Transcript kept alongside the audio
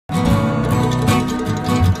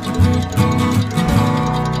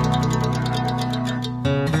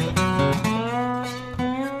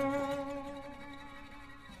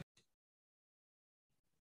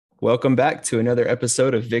Welcome back to another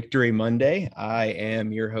episode of Victory Monday. I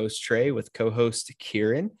am your host, Trey, with co-host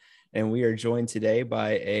Kyran, and we are joined today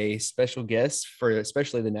by a special guest for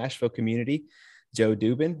especially the Nashville community, Joe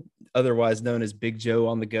Dubin, otherwise known as Big Joe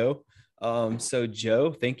on the Go. So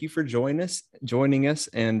Joe, thank you for joining us.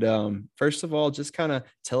 And first of all, just kind of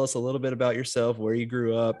tell us a little bit about yourself, where you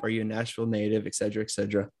grew up, are you a Nashville native, et cetera, et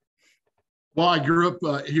cetera. Well, I grew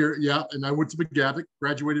up here, yeah, and I went to McGavick,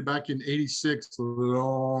 graduated back in '86, a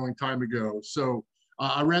long time ago. So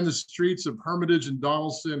I ran the streets of Hermitage and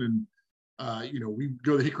Donaldson, and we'd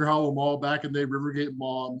go to Hickory Hollow Mall back in the Rivergate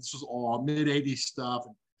Mall. This was all mid '80s stuff.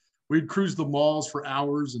 We'd cruise the malls for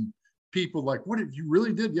hours, and people like, "What did you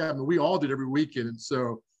really did?" Yeah, I mean, we all did every weekend. And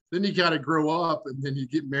so then you kind of grow up, and then you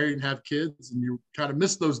get married and have kids, and you kind of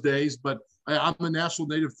miss those days. But I'm a Nashville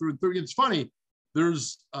native through and through. It's funny.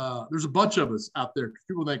 There's a bunch of us out there.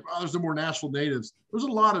 People think, oh, there's no more Nashville natives. There's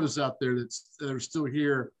a lot of us out there that are still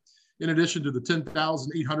here, in addition to the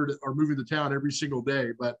 10,800 that are moving to town every single day.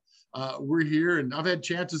 But we're here, and I've had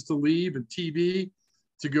chances to leave and TV,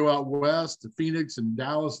 to go out west to Phoenix and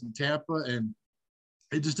Dallas and Tampa, and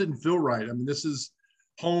it just didn't feel right. I mean, this is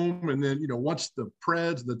home, and then once the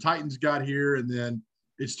Preds and the Titans got here, and then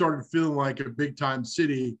it started feeling like a big time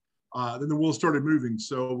city. Then the wheels started moving.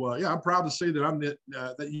 So, I'm proud to say that I'm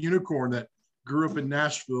that unicorn that grew up in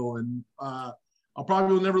Nashville, and I'll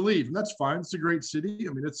probably will never leave. And that's fine. It's a great city.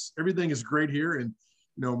 I mean, everything is great here. And,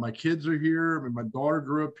 my kids are here. I mean, my daughter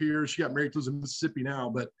grew up here. She got married to Mississippi now,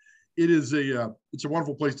 but it's a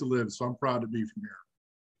wonderful place to live. So I'm proud to be from here.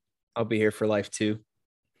 I'll be here for life too.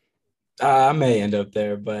 I may end up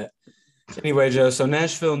there, but anyway, Joe, so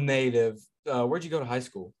Nashville native, where'd you go to high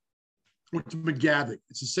school? Went to McGavick.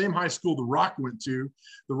 It's the same high school The Rock went to.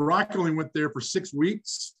 The Rock only went there for 6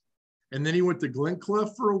 weeks, and then he went to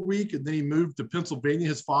Glencliff for a week, and then he moved to Pennsylvania.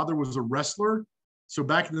 His father was a wrestler. So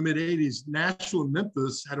back in the mid-'80s, Nashville and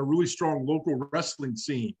Memphis had a really strong local wrestling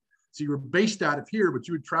scene. So you were based out of here, but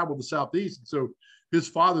you would travel to Southeast. And so his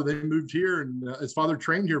father, they moved here, and his father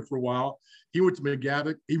trained here for a while. He went to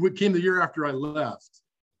McGavick. Came the year after I left.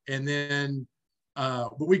 And then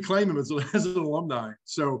but we claim him as an alumni.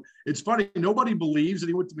 So it's funny. Nobody believes that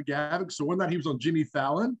he went to McGavick. So one night he was on Jimmy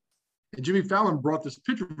Fallon, and Jimmy Fallon brought this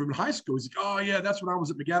picture of him in high school. He's like, "Oh yeah, that's when I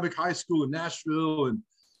was at McGavick High School in Nashville," and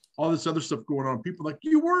all this other stuff going on. People are like,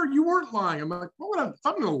 you weren't lying. I'm like, if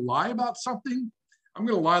I'm going to lie about something, I'm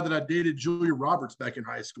going to lie that I dated Julia Roberts back in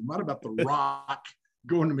high school, not about The Rock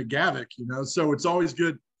going to McGavick, So it's always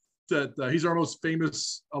good that he's our most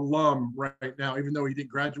famous alum right now, even though he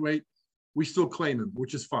didn't graduate. We still claim him,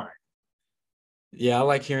 which is fine. Yeah, I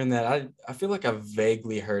like hearing that. I feel like I've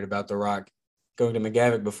vaguely heard about The Rock going to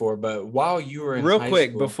McGavick before, but while you were in real high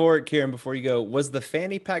quick, school, before you go, was the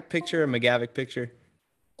fanny pack picture a McGavick picture?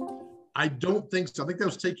 I don't think so. I think that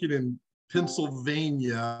was taken in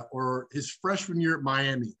Pennsylvania or his freshman year at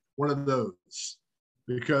Miami, one of those,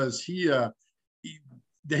 because he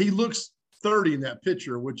looks 30 in that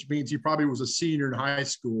picture, which means he probably was a senior in high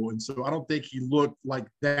school. And so I don't think he looked like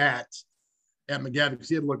that at McGavick, because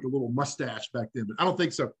he had like a little mustache back then, but I don't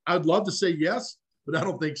think so. I'd love to say yes, but I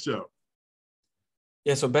don't think so.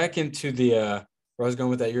 Yeah, so back into where I was going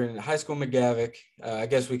with that, you're in high school McGavick. I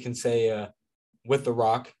guess we can say with The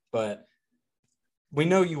Rock, but we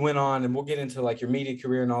know you went on, and we'll get into like your media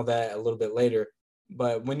career and all that a little bit later.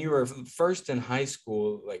 But when you were first in high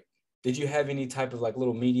school, like, did you have any type of like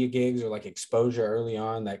little media gigs or like exposure early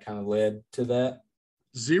on that kind of led to that?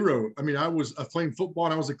 Zero. I mean, I was playing football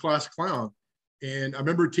and I was a class clown. And I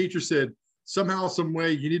remember a teacher said, somehow, some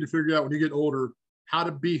way, you need to figure out when you get older how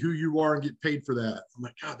to be who you are and get paid for that. I'm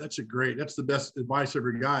like, God, that's the best advice I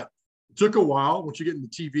ever got. It took a while. Once you get into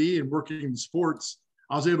TV and working in sports,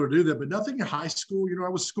 I was able to do that, but nothing in high school. I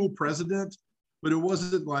was school president, but it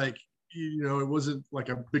wasn't like, it wasn't like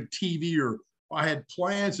a big TV, or I had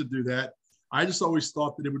plans to do that. I just always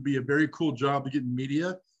thought that it would be a very cool job to get in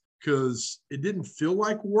media, because it didn't feel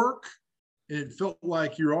like work. And it felt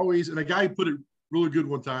like you're always, and a guy put it really good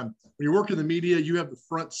one time, when you work in the media, you have the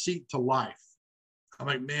front seat to life. I'm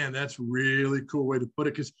like, man, that's a really cool way to put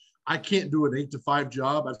it, because I can't do an 8 to 5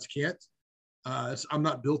 job. I just can't. I'm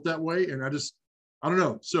not built that way. And I don't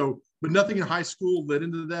know. So, but nothing in high school led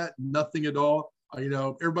into that. Nothing at all.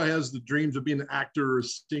 Everybody has the dreams of being an actor or a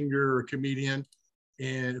singer or a comedian.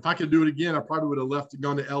 And if I could do it again, I probably would have left and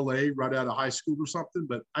gone to LA right out of high school or something,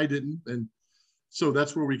 but I didn't. And so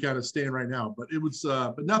that's where we kind of stand right now. But it was,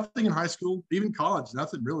 but nothing in high school, even college,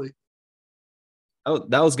 nothing really. Oh,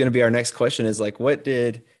 that was going to be our next question, is like,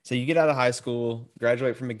 so you get out of high school,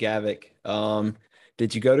 graduate from McGavick.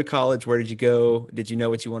 Did you go to college? Where did you go? Did you know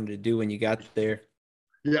what you wanted to do when you got there?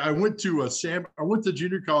 Yeah, I went to I went to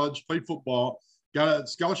junior college, played football, got a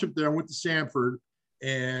scholarship there. I went to Sanford,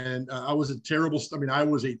 and I was a terrible. I mean, I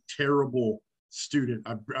was a terrible student.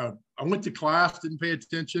 I went to class, didn't pay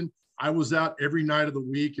attention. I was out every night of the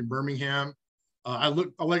week in Birmingham. I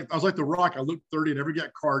was like the Rock. I looked 30, never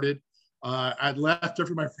got carded. I'd left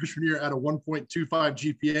after my freshman year at a 1.25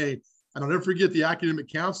 GPA, and I'll never forget the academic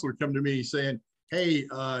counselor come to me saying, "Hey,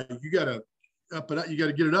 you got to up it up. You got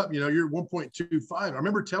to get it up. You know, you're 1.25." I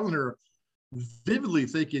remember telling her vividly,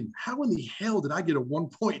 thinking, "How in the hell did I get a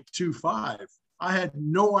 1.25?" I had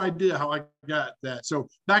no idea how I got that. So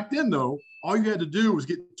back then, though, all you had to do was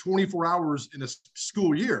get 24 hours in a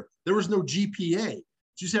school year. There was no GPA. You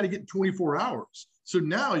just had to get 24 hours. So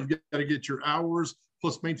now you've got to get your hours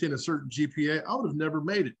plus maintain a certain GPA. I would have never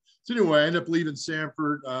made it. So anyway, I ended up leaving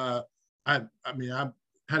Sanford. I mean, I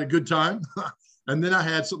had a good time. And then I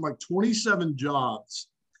had something like 27 jobs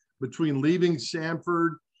between leaving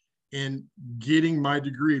Sanford and getting my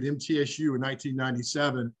degree at MTSU in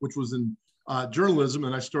 1997, which was in journalism.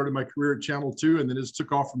 And I started my career at Channel 2, and then it just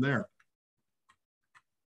took off from there.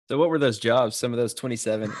 So what were those jobs? Some of those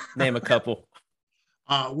 27, name a couple.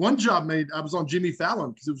 One job I was on Jimmy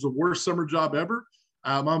Fallon because it was the worst summer job ever.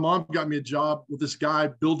 My mom got me a job with this guy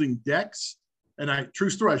building decks. And true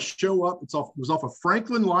story, I show up, it was off of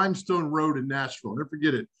Franklin Limestone Road in Nashville. I'll never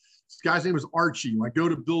forget it. This guy's name was Archie. I go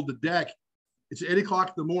to build the deck. It's 8 o'clock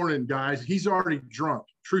in the morning, guys. He's already drunk.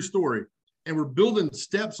 True story. And we're building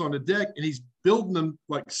steps on the deck, and he's building them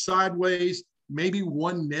like sideways, maybe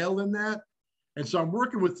one nail in that. And so I'm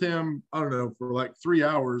working with him, I don't know, for like 3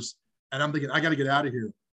 hours. And I'm thinking, I got to get out of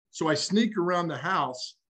here. So I sneak around the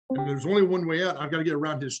house, and there's only one way out. I've got to get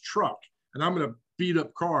around his truck, and I'm in a beat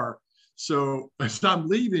up car. So as I'm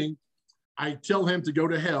leaving, I tell him to go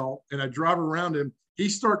to hell, and I drive around him. He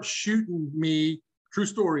starts shooting me, true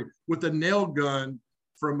story, with a nail gun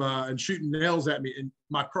and shooting nails at me. And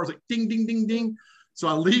my car's like ding, ding, ding, ding. So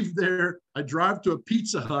I leave there. I drive to a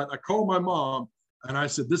Pizza Hut. I call my mom, and I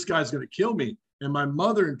said, this guy's going to kill me. And my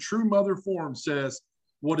mother, in true mother form, says,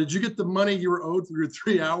 well, did you get the money you were owed for your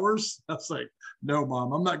 3 hours? I was like, no,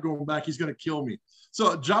 Mom, I'm not going back. He's going to kill me.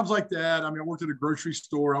 So jobs like that. I mean, I worked at a grocery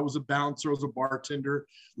store. I was a bouncer. I was a bartender,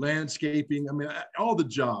 landscaping. I mean, all the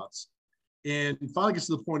jobs. And finally gets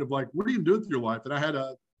to the point of like, what are you going to do with your life? And I had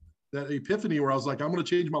that epiphany where I was like, I'm going to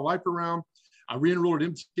change my life around. I re-enrolled at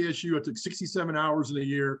MTSU. I took 67 hours in a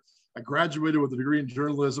year. I graduated with a degree in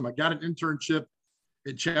journalism. I got an internship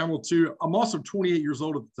at Channel 2. I'm also 28 years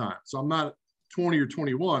old at the time. So I'm not 20 or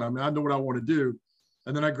 21. I mean, I know what I want to do.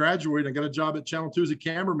 And then I graduated. I got a job at Channel 2 as a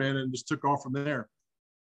cameraman and just took off from there.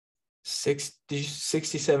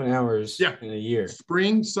 67 hours in a year.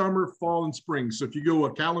 Spring, summer, fall, and spring. So if you go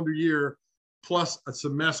a calendar year plus a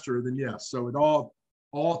semester, then yes. So it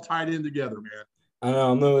all tied in together, man. I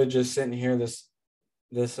know. I'm literally just sitting here this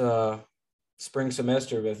spring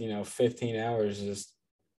semester with 15 hours, just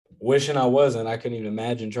wishing I wasn't. I couldn't even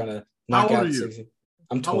imagine trying to knock out 60.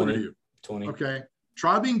 I'm 20. How old are you? 20. Okay.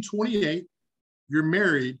 Try being 28. You're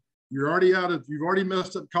married. You've already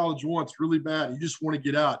messed up college once really bad. You just want to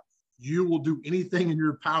get out. You will do anything in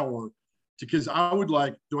your power because I would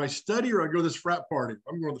do I study or I go to this frat party?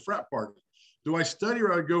 I'm going to the frat party. Do I study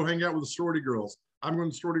or I go hang out with the sorority girls? I'm going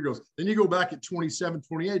to the sorority girls. Then you go back at 27,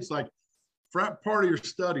 28. It's like frat party or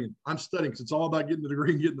studying. I'm studying because it's all about getting the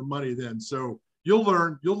degree and getting the money then. So you'll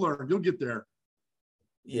learn, you'll get there.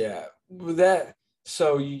 Yeah.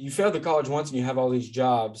 So you failed the college once and you have all these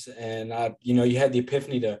jobs and, you had the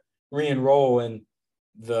epiphany to re-enroll in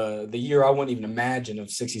the year I wouldn't even imagine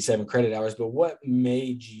of 67 credit hours. But what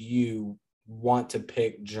made you want to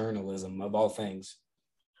pick journalism of all things?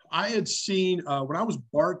 I had seen when I was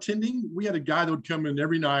bartending, we had a guy that would come in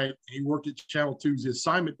every night. He worked at Channel 2's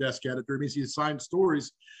assignment desk editor. It means he assigned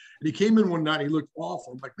stories. And he came in one night and he looked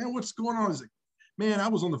awful. I'm like, man, what's going on? He's like, man, I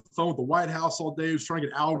was on the phone with the White House all day. I was trying to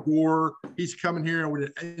get Al Gore. He's coming here. I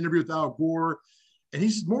want to interview with Al Gore. And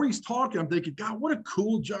he's talking, I'm thinking, God, what a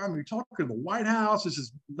cool job. You're talking to the White House. This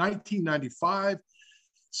is 1995.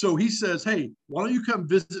 So he says, hey, why don't you come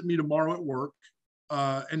visit me tomorrow at work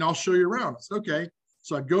and I'll show you around. I said, okay.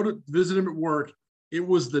 So I go to visit him at work. It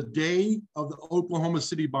was the day of the Oklahoma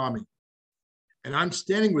City bombing. And I'm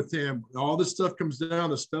standing with him. And all this stuff comes down,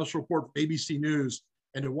 the special report from ABC News.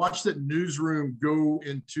 And to watch that newsroom go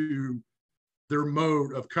into their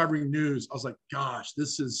mode of covering news, I was like, gosh,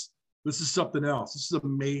 this is something else. This is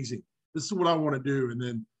amazing. This is what I want to do. And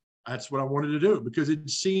then that's what I wanted to do because it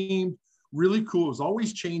seemed really cool. It was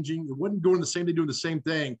always changing. It wasn't going the same day, doing the same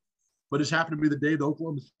thing. But it happened to be the day of the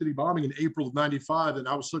Oklahoma City bombing in April of 95. And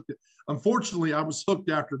I was hooked. Unfortunately, I was hooked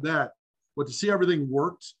after that. But to see everything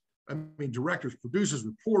worked I mean, directors, producers,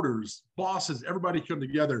 reporters, bosses, everybody come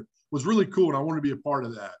together. It was really cool, and I wanted to be a part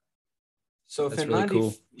of that. So if That's in really 90,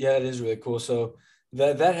 cool. yeah, it is really cool. So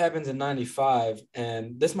that happens in 95,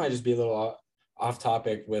 and this might just be a little off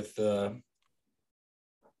topic with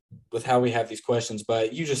how we have these questions,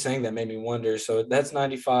 but you just saying that made me wonder. So that's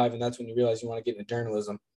 95, and that's when you realize you want to get into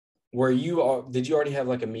journalism. Did you already have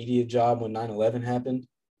like a media job when 9/11 happened?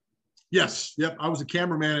 Yes. Yep. I was a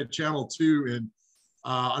cameraman at Channel 2, and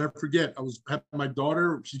I'll never forget, I was having my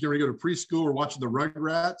daughter, she's getting ready to go to preschool, we're watching the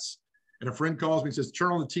Rugrats, and a friend calls me and says,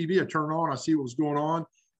 turn on the TV. I turn it on, I see what was going on.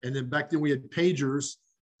 And then back then we had pagers.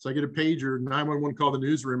 So I get a pager, 911 called the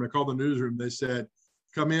newsroom. I called the newsroom. They said,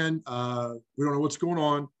 come in. We don't know what's going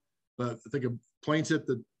on, but I think a plane's hit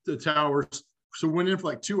the towers. So we went in for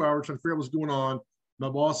like 2 hours trying to figure out what's going on. My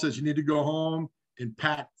boss says, you need to go home and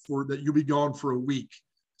pack for that. You'll be gone for a week.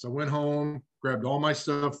 So I went home, grabbed all my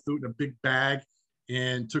stuff, threw it in a big bag,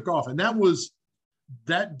 and took off. And that was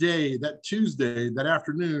that day, that Tuesday, that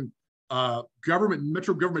afternoon,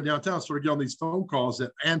 metro government downtown started getting on these phone calls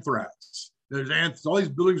that anthrax. All these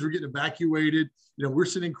buildings were getting evacuated. You know, we're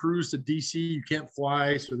sending crews to DC. You can't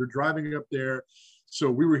fly, so they're driving up there. So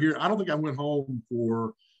we were here. I don't think I went home I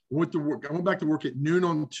went to work. I went back to work at noon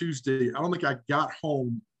on Tuesday. I don't think I got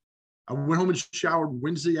home. I went home and showered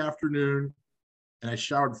Wednesday afternoon, and I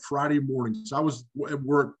showered Friday morning. So I was at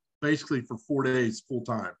work basically for 4 days full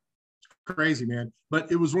time. It's crazy, man.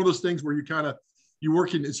 But it was one of those things where you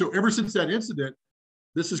work in. So ever since that incident,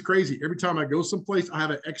 this is crazy. Every time I go someplace, I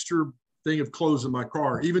have an extra thing of clothes in my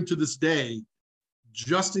car, even to this day,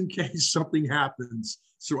 just in case something happens.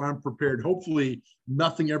 So I'm prepared. Hopefully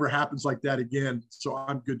nothing ever happens like that again. So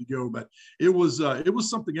I'm good to go. But it was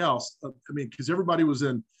something else. I mean, because everybody was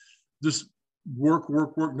in just work.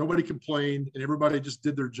 Nobody complained, and everybody just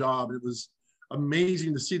did their job. It was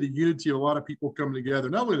amazing to see the unity of a lot of people coming together,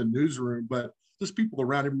 not only in the newsroom, but just people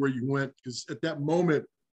around everywhere you went. Because at that moment,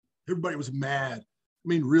 everybody was mad. I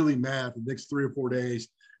mean, really mad for the next 3 or 4 days.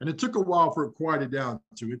 And it took a while for it quieted down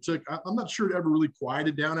too. I'm not sure it ever really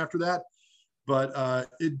quieted down after that, but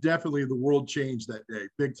it definitely, the world changed that day,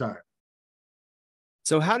 big time.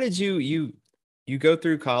 So how did you go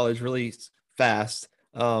through college really fast?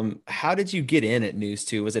 How did you get in at News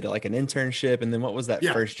 2? Was it like an internship? And then what was that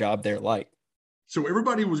first job there like? So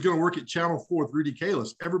everybody was going to work at Channel 4 with Rudy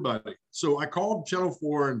Kalis, everybody. So I called Channel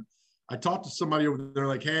 4 and I talked to somebody over there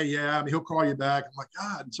like, hey, yeah, I mean, he'll call you back. I'm like,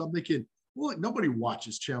 God. And so I'm thinking, well, like, nobody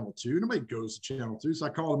watches Channel 2. Nobody goes to Channel 2. So I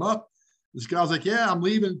called him up. This guy was like, yeah, I'm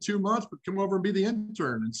leaving in 2 months, but come over and be the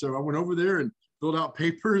intern. And so I went over there and filled out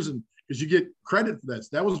papers, and because you get credit for that. So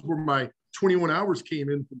that was where my 21 hours came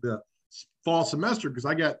in for the fall semester, because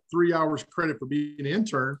I got 3 hours credit for being an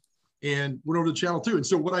intern and went over to Channel 2. And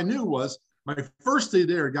so what I knew was my first day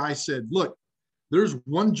there, a guy said, look, there's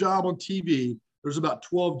one job on TV. There's about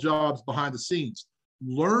 12 jobs behind the scenes.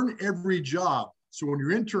 Learn every job. So when your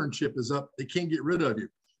internship is up, they can't get rid of you.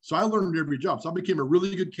 So I learned every job. So I became a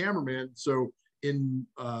really good cameraman. So in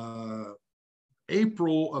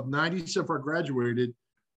April of 97, I graduated,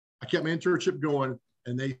 I kept my internship going,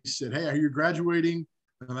 and they said, hey, I hear you're graduating.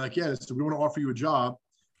 And I'm like, yeah, so we want to offer you a job.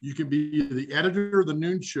 You can be the editor of the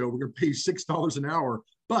noon show. We're going to pay you $6 an hour.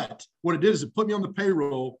 But what it did is it put me on the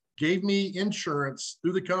payroll, gave me insurance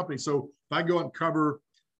through the company. So if I go out and cover,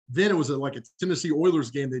 then it was like a Tennessee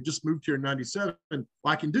Oilers game. They just moved here in 97. Well,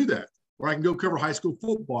 I can do that. Or I can go cover high school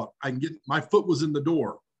football. My foot was in the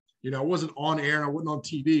door. You know, I wasn't on air and I wasn't on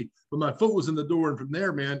TV, but my foot was in the door. And from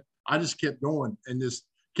there, man, I just kept going and just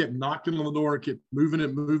kept knocking on the door, kept moving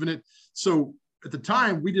it. So at the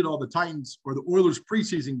time, we did all the Titans or the Oilers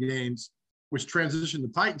preseason games, which transitioned to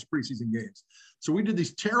Titans preseason games. So we did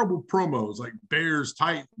these terrible promos like Bears,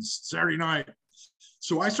 Titans, Saturday night.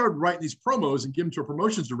 So I started writing these promos and giving them to a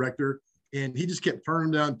promotions director, and he just kept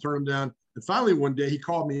turning them down. And finally, one day he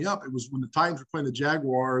called me up. It was when the Titans were playing the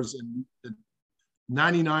Jaguars in the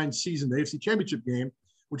 99 season, the AFC Championship game,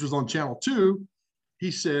 which was on Channel 2. He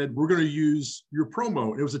said, we're going to use your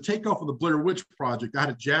promo. And it was a takeoff of the Blair Witch Project. I had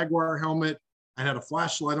a Jaguar helmet. I had a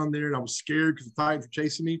flashlight on there, and I was scared because the Titans were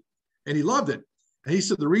chasing me. And he loved it. And he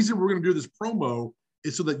said, the reason we're going to do this promo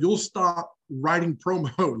is so that you'll stop writing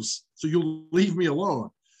promos, so you'll leave me alone.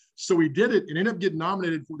 So we did it and ended up getting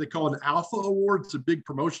nominated for what they call an Alpha Award. It's a big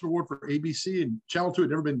promotion award for ABC, and Channel 2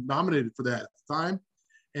 had never been nominated for that at the time.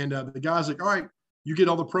 And the guy's like, all right, you get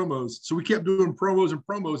all the promos. So we kept doing promos.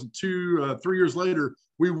 And 3 years later,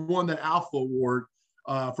 we won that Alpha Award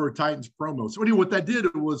for a Titans promo. So anyway, what that did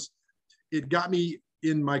was it got me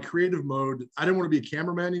in my creative mode. I didn't want to be a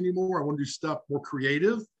cameraman anymore. I want to do stuff more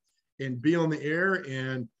creative and be on the air.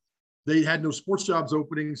 And they had no sports jobs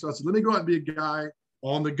opening. So I said, let me go out and be a guy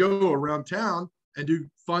on the go around town and do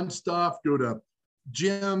fun stuff, go to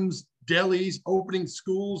gyms, delis, opening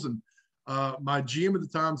schools. And my GM at the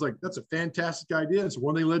time was like, that's a fantastic idea. So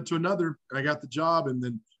one thing led to another, and I got the job. And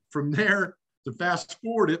then from there, to fast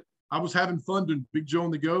forward it, I was having fun doing Big Joe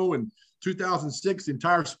on the Go. And 2006, the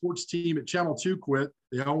entire sports team at Channel 2 quit.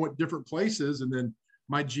 They all went different places. And then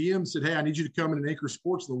my GM said, hey, I need you to come in and anchor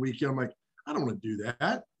sports on the weekend. I'm like, I don't want to do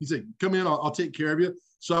that. He said, come in, I'll take care of you.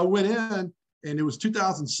 So I went in, and it was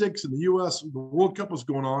 2006, and the U.S., the World Cup was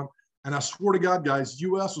going on. And I swear to God, guys,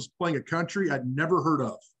 U.S. was playing a country I'd never heard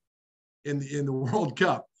of in the World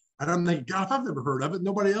Cup. And I'm thinking, God, if I've never heard of it,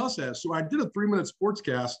 nobody else has. So I did a 3-minute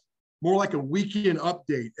sportscast, more like a weekend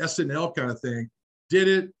update, SNL kind of thing. Did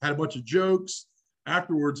it, had a bunch of jokes.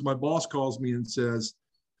 Afterwards, my boss calls me and says,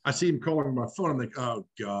 I see him calling my phone. I'm like, oh,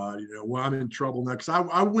 God, well, I'm in trouble now. Because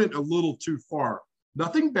I went a little too far.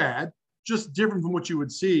 Nothing bad, just different from what you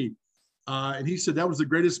would see. And he said, that was the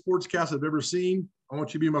greatest sportscast I've ever seen. I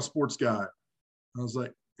want you to be my sports guy. I was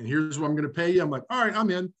like, and here's what I'm going to pay you. I'm like, all right, I'm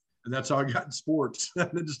in. And that's how I got in sports.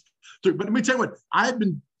 But let me tell you what, I had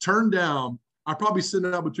been turned down. I probably sent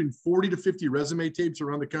out between 40 to 50 resume tapes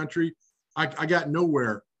around the country. I got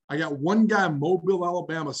nowhere. I got one guy in Mobile,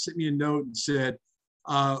 Alabama, sent me a note and said,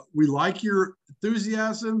 we like your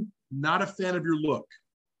enthusiasm, not a fan of your look.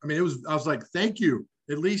 I mean, I was like, thank you.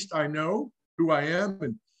 At least I know who I am.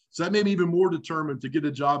 And so that made me even more determined to get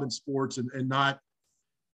a job in sports and not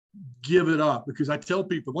give it up, because I tell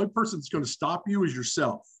people the only person that's going to stop you is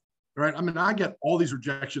yourself. Right? I mean, I get all these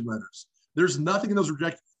rejection letters. There's nothing in those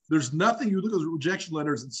There's nothing you look at those rejection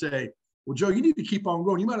letters and say, well, Joe, you need to keep on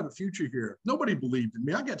going. You might have a future here. Nobody believed in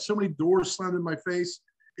me. I got so many doors slammed in my face.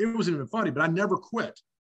 It wasn't even funny, but I never quit.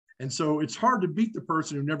 And so it's hard to beat the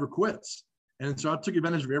person who never quits. And so I took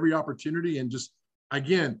advantage of every opportunity and just,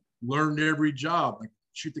 again, learned every job. I can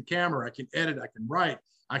shoot the camera, I can edit, I can write,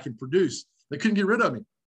 I can produce. They couldn't get rid of me.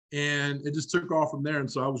 And it just took off from there.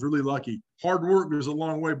 And so I was really lucky. Hard work goes a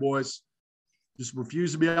long way, boys. Just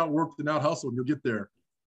refuse to be outworked and out hustled, and you'll get there.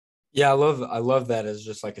 Yeah, I love that as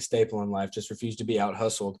just like a staple in life. Just refuse to be out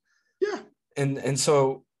hustled. Yeah. And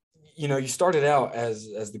so, you started out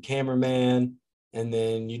as the cameraman, and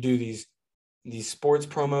then you do these sports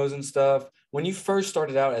promos and stuff. When you first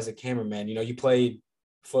started out as a cameraman, you played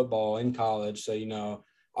football in college, so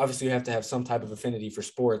obviously you have to have some type of affinity for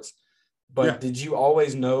sports. But Did you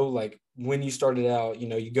always know, like, when you started out,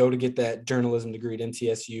 you go to get that journalism degree at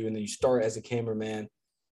MTSU and then you start as a cameraman,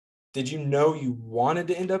 did you know you wanted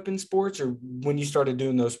to end up in sports? Or when you started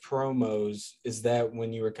doing those promos, is that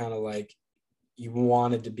when you were kind of like, you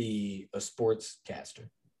wanted to be a sportscaster?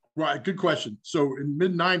 Right. Good question. So in the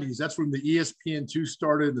mid-90s, that's when the ESPN2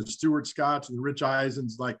 started, the Stuart Scotts and the Rich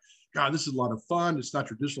Eisens, like, God, this is a lot of fun. It's not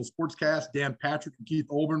traditional sportscast. Dan Patrick and Keith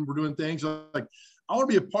Olbermann were doing things. Like, I want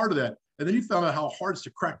to be a part of that. And then you found out how hard it's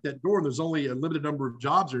to crack that door. And there's only a limited number of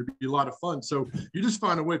jobs there. It'd be a lot of fun. So you just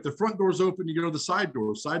find a way. If the front door's open, you go to the side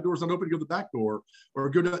door. Side door's not open, you go to the back door. Or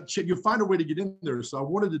go to, you find a way to get in there. So I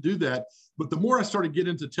wanted to do that. But the more I started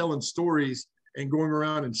getting into telling stories and going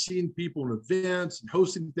around and seeing people in events and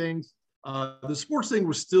hosting things, the sports thing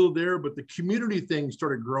was still there, but the community thing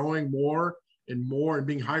started growing more and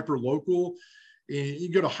being hyper local. And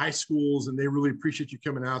you go to high schools and they really appreciate you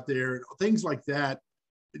coming out there and things like that.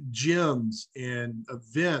 Gyms and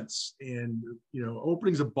events and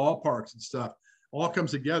openings of ballparks and stuff all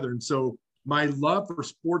comes together. And so my love for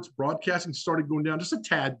sports broadcasting started going down just a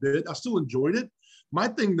tad bit. I still enjoyed it. My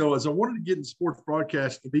thing though is I wanted to get in sports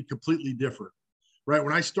broadcasting and be completely different. Right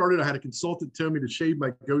when I started, I had a consultant tell me to shave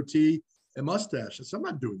my goatee and mustache. I said, I'm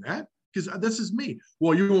not doing that because this is me.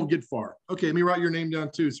 Well, you won't get far. Okay, let me write your name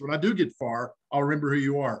down too. So when I do get far, I'll remember who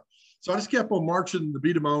you are. So I just kept on marching the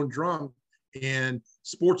beat of my own drum. And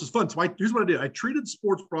sports is fun. So here's what I did. I treated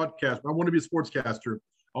sports broadcast. I want to be a sportscaster.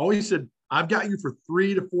 I always said, I've got you for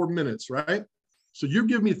 3 to 4 minutes, right? So you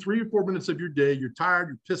give me 3 or 4 minutes of your day. You're tired,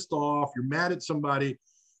 you're pissed off, you're mad at somebody.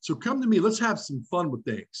 So come to me, let's have some fun with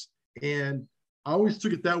things. And I always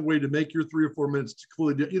took it that way to make your 3 or 4 minutes to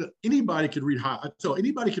completely, anybody could read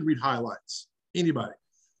anybody can read highlights. Anybody.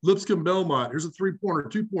 Lipscomb Belmont, here's a 3-pointer,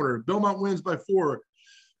 2-pointer. Belmont wins by 4.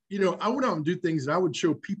 I went out and do things and I would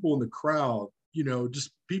show people in the crowd,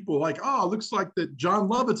 just people like, oh, it looks like that John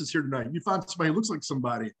Lovitz is here tonight. You find somebody who looks like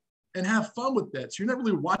somebody and have fun with that. So you're not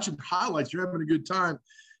really watching highlights. You're having a good time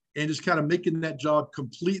and just kind of making that job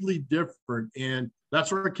completely different. And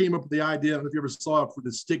that's where I came up with the idea. I don't know if you ever saw it for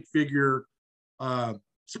the stick figure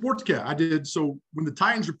sportscast. I did. So when the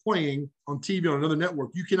Titans are playing on TV on another network,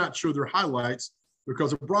 you cannot show their highlights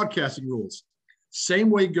because of broadcasting rules. Same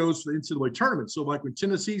way goes for the NCAA tournament. So like when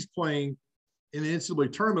Tennessee's playing in the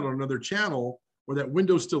NCAA tournament on another channel, or that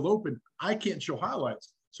window's still open, I can't show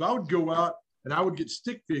highlights. So I would go out and I would get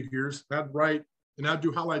stick figures. I'd write and I'd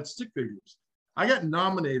do highlight stick figures. I got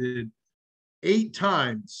nominated 8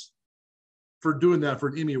 times for doing that for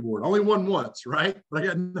an Emmy Award. I only won once, right? But I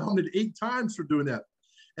got nominated 8 times for doing that.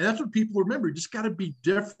 And that's what people remember. You just got to be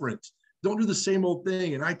different. Don't do the same old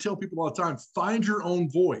thing. And I tell people all the time, find your own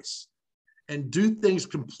voice and do things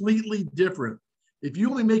completely different. If you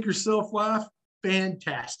only make yourself laugh,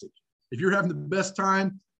 fantastic. If you're having the best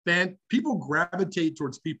time, people gravitate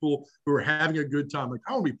towards people who are having a good time. Like,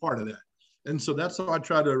 I want to be part of that. And so that's how I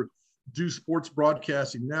try to do sports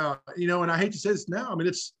broadcasting now. And I hate to say this now. I mean,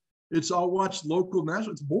 it's I'll watch local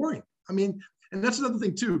national. It's boring. I mean, and that's another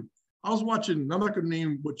thing too. I was watching, I'm not going to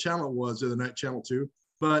name what channel it was the other night, Channel 2,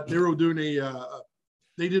 but they were doing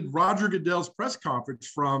they did Roger Goodell's press conference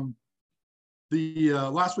from the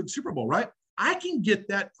last week's Super Bowl, right? I can get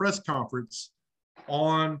that press conference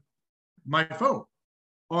on my phone,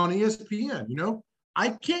 on ESPN, I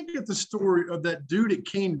can't get the story of that dude at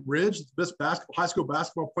Cane Ridge, the best high school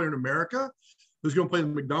basketball player in America, who's going to play the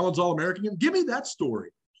McDonald's All-American game. Give me that story.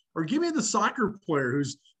 Or give me the soccer player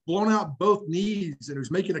who's blown out both knees and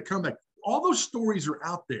who's making a comeback. All those stories are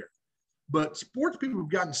out there. But sports people have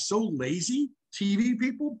gotten so lazy, TV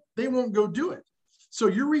people, they won't go do it. So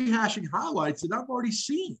you're rehashing highlights that I've already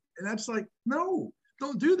seen. And that's like, no,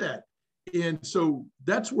 don't do that. And so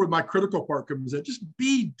that's where my critical part comes in. Just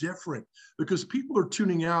be different, because people are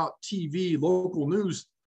tuning out TV, local news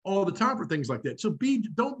all the time for things like that. So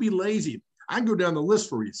don't be lazy. I can go down the list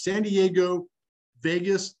for you. San Diego,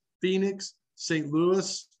 Vegas, Phoenix, St.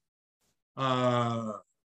 Louis,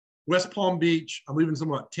 West Palm Beach. I'm leaving some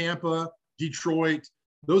like Tampa, Detroit.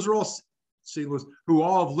 Those are all St. Louis, who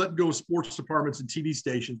all have let go of sports departments and TV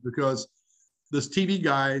stations because those TV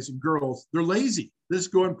guys and girls, they're lazy. They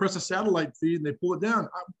just go and press a satellite feed and they pull it down.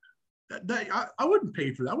 I wouldn't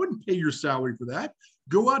pay for that. I wouldn't pay your salary for that.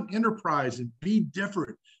 Go out and enterprise and be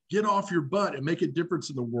different. Get off your butt and make a difference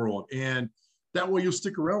in the world. And that way you'll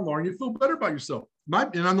stick around longer and you feel better about yourself.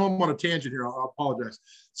 And I know I'm on a tangent here. I'll apologize.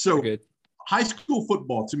 So high school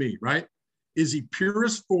football to me, right, is the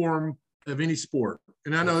purest form of any sport.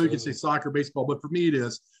 And I know you can say soccer, baseball, but for me it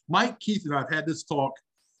is. Mike, Keith, and I have had this talk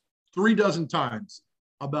 36 times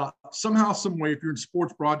about somehow, some way, if you're in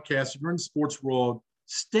sports broadcast, if you're in the sports world,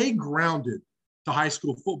 stay grounded to high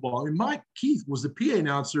school football. And Mike Keith was the PA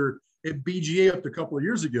announcer at BGA up to a couple of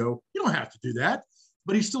years ago. You don't have to do that,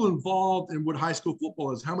 but he's still involved in what high school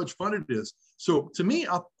football is, how much fun it is. So to me,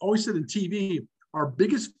 I've always said in TV, our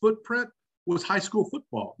biggest footprint was high school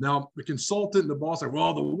football. Now, the consultant and the boss are like,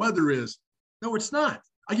 well, the weather is. No, it's not.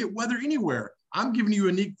 I get weather anywhere. I'm giving you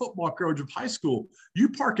a unique football coverage of high school. You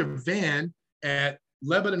park a van at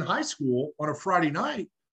Lebanon High School on a Friday night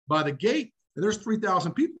by the gate, and there's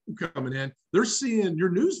 3,000 people coming in. They're seeing your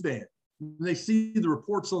news van. When they see the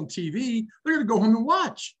reports on TV, they're going to go home and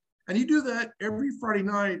watch. And you do that every Friday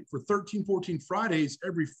night for 13, 14 Fridays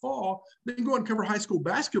every fall. Then go and cover high school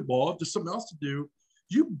basketball, just something else to do.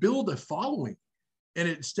 You build a following, and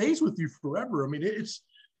it stays with you forever. I mean, it's,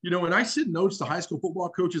 and I send notes to high school football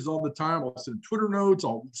coaches all the time. I'll send Twitter notes.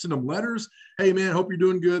 I'll send them letters. Hey, man, hope you're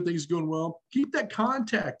doing good. Things are going well. Keep that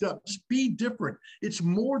contact up. Just be different. It's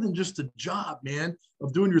more than just a job, man,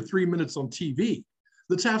 of doing your 3 minutes on TV.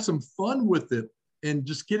 Let's have some fun with it and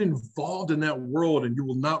just get involved in that world, and you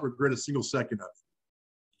will not regret a single second of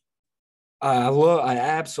it. I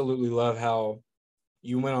absolutely love how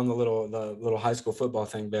you went on the little high school football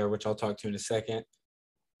thing there, which I'll talk to in a second.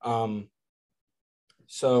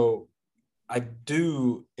 So I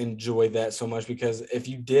do enjoy that so much, because if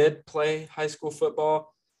you did play high school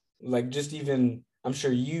football, like just even, I'm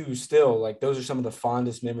sure you still, like, those are some of the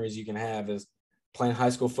fondest memories you can have, is playing high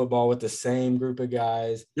school football with the same group of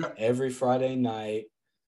guys every Friday night.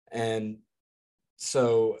 And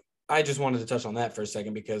so I just wanted to touch on that for a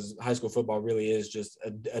second, because high school football really is just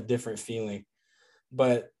a different feeling.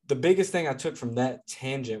 But the biggest thing I took from that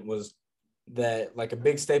tangent was that, like, a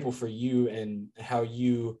big staple for you and how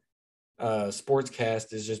you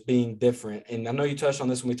sportscast is just being different. And I know you touched on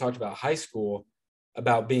this when we talked about high school,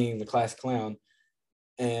 about being the class clown.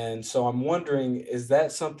 And so I'm wondering, is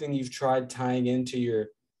that something you've tried tying into your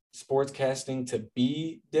sportscasting to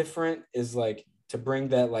be different, is like to bring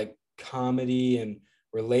that like comedy and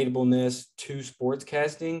relatableness to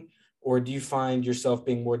sportscasting? Or do you find yourself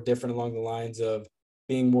being more different along the lines of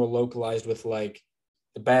being more localized with like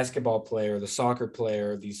the basketball player, the soccer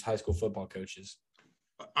player, these high school football coaches?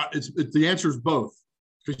 It's the answer is both,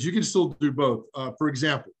 because you can still do both. For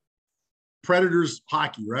example, Predators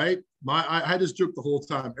hockey, right? I had this joke the whole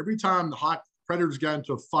time. Every time the Predators got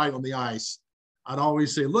into a fight on the ice, I'd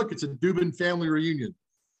always say, look, it's a Dubin family reunion.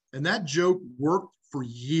 And that joke worked for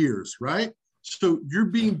years, right? So you're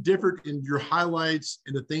being different in your highlights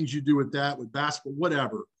and the things you do with that, with basketball,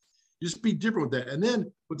 whatever. Just be different with that. And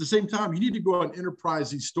then at the same time, you need to go out and enterprise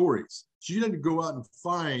these stories. So you need to go out and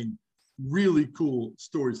find really cool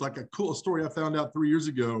stories. Like a cool story I found out 3 years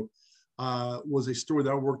ago was a story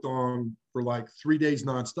that I worked on for like 3 days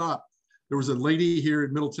nonstop. There was a lady here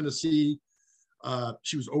in Middle Tennessee.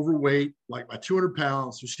 She was overweight, like by 200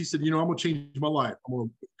 pounds. So she said, I'm going to change my life. I'm going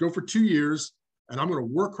to go for 2 years and I'm going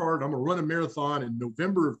to work hard. I'm going to run a marathon in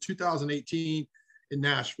November of 2018 in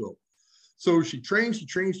Nashville. So she trains.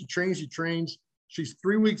 She's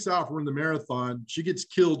 3 weeks out from running the marathon. She gets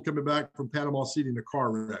killed coming back from Panama City in a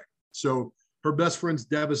car wreck. So her best friend's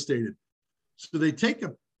devastated. So they take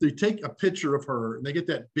a picture of her and they get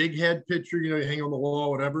that big head picture, you hang on the wall,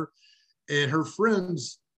 whatever. And her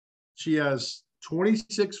friends, she has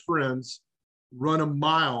 26 friends run a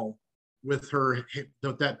mile with her,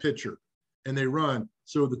 that picture, and they run.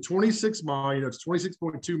 So the 26 mile, it's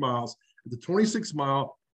 26.2 miles. At the 26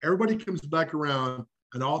 mile, everybody comes back around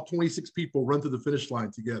and all 26 people run to the finish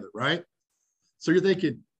line together, right? So you're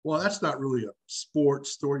thinking, well, that's not really a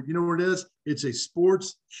sports story. You know what it is? It's a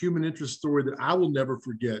sports human interest story that I will never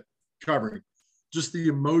forget covering. Just the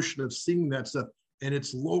emotion of seeing that stuff. And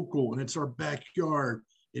it's local and it's our backyard.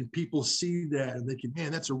 And people see that and they can,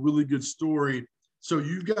 man, that's a really good story. So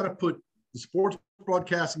you've got to put the sports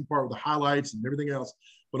broadcasting part with the highlights and everything else,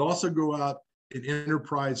 but also go out and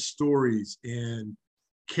enterprise stories and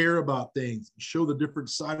care about things, show the different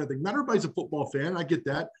side of things. Not everybody's a football fan. I get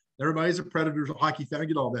that. Everybody's a Predators, a hockey fan. I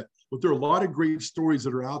get all that. But there are a lot of great stories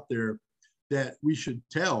that are out there that we should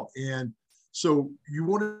tell. And so you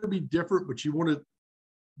want to be different, but you want to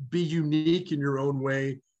be unique in your own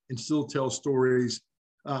way and still tell stories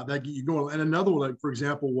that get you going. And another one, like, for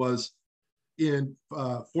example, was in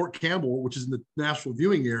Fort Campbell, which is in the Nashville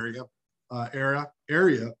viewing area.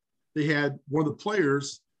 They had one of the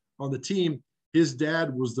players on the team. His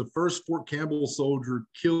dad was the first Fort Campbell soldier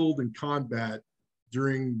killed in combat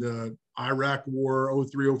during the Iraq War,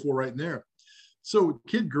 03, 04, right in there. So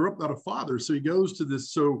kid grew up without a father. So he goes to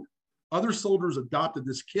this. So other soldiers adopted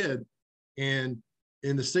this kid. And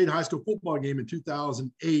in the state high school football game in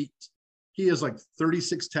 2008, he has like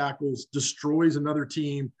 36 tackles, destroys another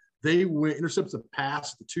team. They win, intercepts a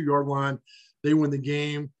pass at the 2-yard line. They win the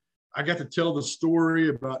game. I got to tell the story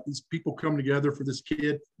about these people coming together for this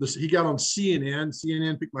kid. He got on CNN.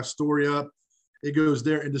 CNN picked my story up. It goes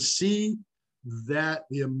there. And to see that,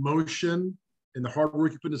 the emotion and the hard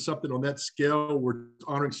work you put into something on that scale where it's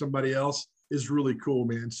honoring somebody else is really cool,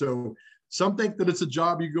 man. So some think that it's a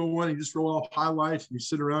job you go on and you just roll off highlights and you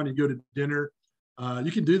sit around and you go to dinner.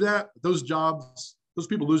 You can do that. But those jobs, those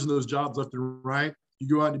people losing those jobs left and right, you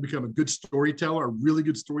go out and you become a good storyteller, a really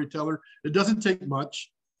good storyteller. It doesn't take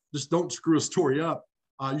much. Just don't screw a story up.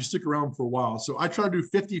 You stick around for a while. So I try to do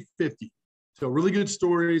 50-50. Tell really good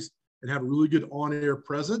stories and have a really good on-air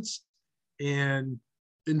presence and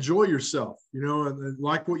enjoy yourself, and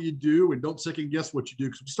like what you do and don't second guess what you do.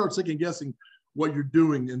 Because if you start second guessing what you're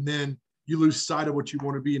doing and then you lose sight of what you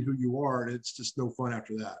want to be and who you are, and it's just no fun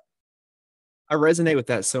after that. I resonate with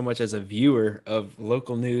that so much as a viewer of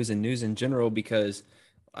local news and news in general, because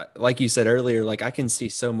like you said earlier, like I can see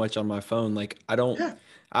so much on my phone. Like I don't, Yeah.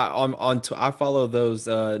 I follow those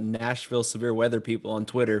Nashville severe weather people on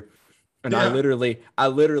Twitter, and I Yeah.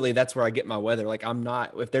 literally, that's where I get my weather. Like I'm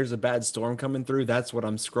not, if there's a bad storm coming through, that's what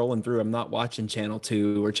I'm scrolling through. I'm not watching Channel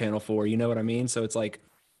 2 or Channel 4. You know what I mean? So it's like,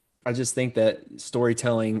 I just think that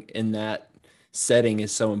storytelling in that setting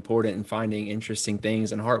is so important, and finding interesting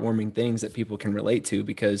things and heartwarming things that people can relate to,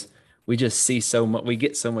 because we just see so much, we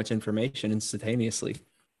get so much information instantaneously.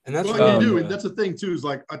 And that's Well, you really, do. And that's the thing too, is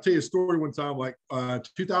like, I'll tell you a story one time, like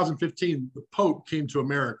 2015, the Pope came to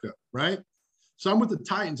America, right? So I'm with the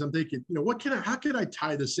Titans. I'm thinking, how can I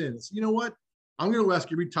tie this in? So, you know what? I'm going to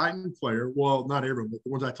ask every Titan player, well, not everyone, but the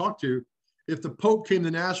ones I talked to, if the Pope came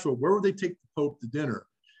to Nashville, where would they take the Pope to dinner?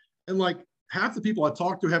 And like half the people I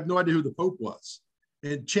talked to have no idea who the Pope was.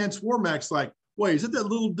 And Chance Warmack's like, wait, is it that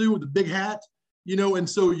little dude with the big hat? And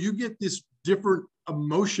so you get this different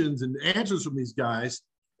emotions and answers from these guys.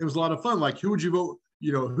 It was a lot of fun. Like, who would you vote?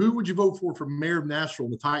 Who would you vote for mayor of Nashville,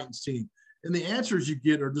 the Titans team? And the answers you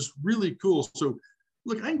get are just really cool. So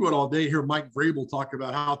look, I can go out all day, hear Mike Vrabel talk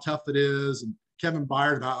about how tough it is, and Kevin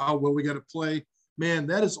Byard about how well we got to play. Man,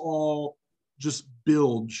 that is all just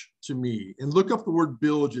bilge to me. And look up the word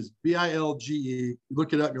bilge, is B-I-L-G-E.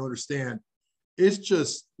 Look it up, you'll understand. It's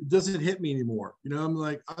just, it doesn't hit me anymore. I'm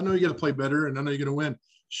like, I know you got to play better and I know you're going to win.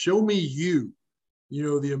 Show me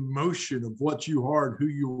the emotion of what you are and who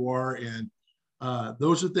you are. And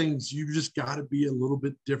Those are things you just got to be a little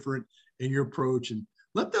bit different in your approach, and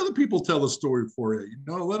let the other people tell the story for you.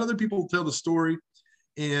 Let other people tell the story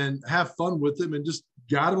and have fun with them, and just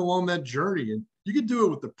guide them along that journey. And you can do it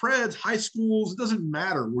with the Preds, high schools. It doesn't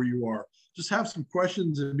matter where you are. Just have some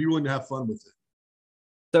questions and be willing to have fun with it.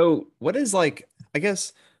 So what is like, I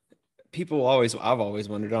guess I've always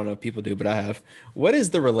wondered, I don't know if people do, but I have, what is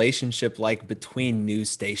the relationship like between news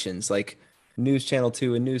stations? Like News Channel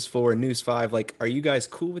 2 and News 4 and News 5, like, are you guys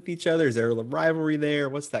cool with each other? Is there a rivalry there?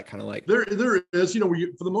 What's that kind of like? There is,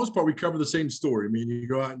 for the most part, we cover the same story. I mean, you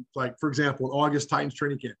go out, like, for example, in August, Titans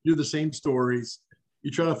training camp, you do the same stories.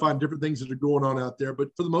 You try to find different things that are going on out there. But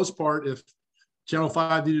for the most part, if Channel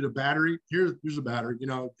 5 needed a battery, here's a battery,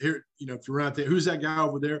 if you're out there, who's that guy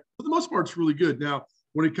over there? For the most part, it's really good. Now,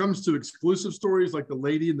 when it comes to exclusive stories like the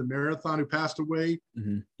lady in the marathon who passed away,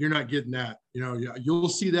 you're not getting that. You'll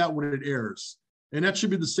see that when it airs. And that should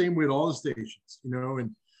be the same way at all the stations,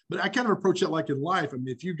 but I kind of approach that like in life. I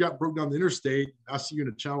mean, if you got broke down the interstate, I see you in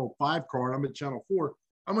a Channel 5 car and I'm at Channel 4,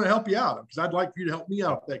 I'm going to help you out because I'd like for you to help me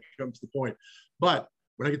out if that comes to the point. But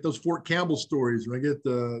when I get those Fort Campbell stories, when I get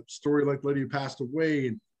the story like the lady who passed away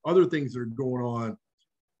and other things that are going on,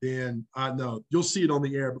 then I know you'll see it on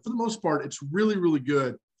the air. But for the most part, it's really, really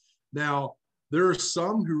good. Now, there are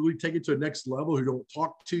some who really take it to the next level, who don't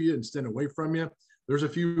talk to you and stand away from you. There's a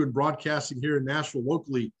few in broadcasting here in Nashville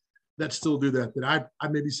locally that still do that I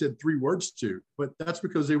maybe said 3 words to, but that's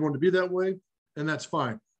because they want to be that way, and that's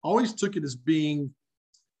fine. I always took it as being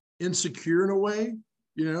insecure in a way.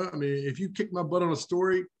 I mean, if you kick my butt on a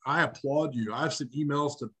story, I applaud you. I've sent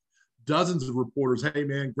emails to dozens of reporters. Hey,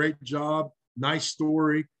 man, great job. Nice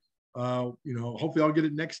story. Hopefully I'll get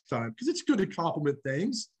it next time, because it's good to compliment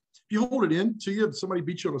things. If you hold it in to you, if somebody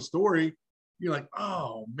beats you on a story, you're like,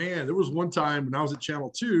 oh man, there was one time when I was at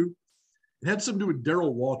Channel 2, it had something to do with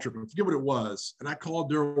Darryl Waltrip. I forget what it was. And I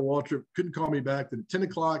called Darryl Waltrip, couldn't call me back. Then at 10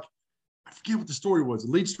 o'clock, I forget what the story was.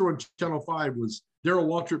 The lead story on Channel 5 was Darryl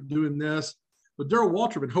Waltrip doing this. But Darryl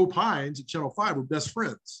Waltrip and Hope Hines at Channel 5 were best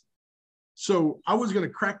friends. So I was going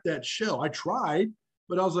to crack that shell. I tried,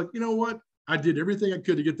 but I was like, you know what? I did everything I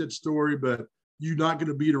could to get that story, but you're not going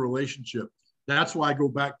to beat a relationship. That's why I go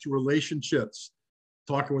back to relationships.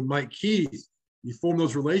 Talking with Mike Keith, you form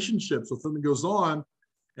those relationships. So something goes on,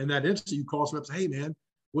 and that instant you call someone up and say, hey, man,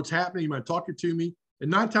 what's happening? You might talk to me. And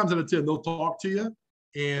 9 times out of 10, they'll talk to you,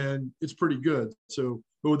 and it's pretty good. So,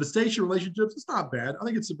 but with the station relationships, it's not bad. I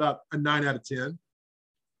think it's about a 9 out of 10.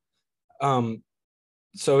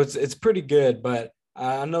 So it's pretty good, but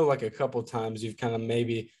I know like a couple of times you've kind of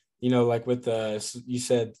maybe, like with you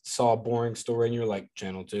said saw a boring story and you're like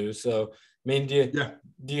Channel 2. So I mean, do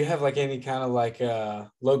you have like any kind of like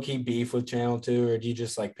low-key beef with Channel 2, or do you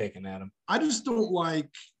just like picking at them? I just don't like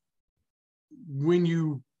when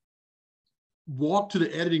you walk to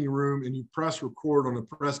the editing room and you press record on a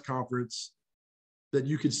press conference that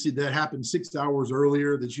you could see that happened 6 hours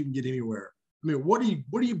earlier, that you can get anywhere. I mean, what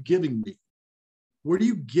are you giving me? What are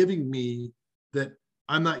you giving me that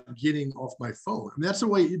I'm not getting off my phone? I mean, that's the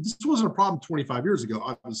way. This wasn't a problem 25 years ago,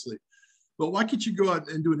 obviously. But why can't you go out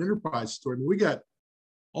and do an enterprise story? I mean, we got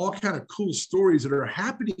all kind of cool stories that are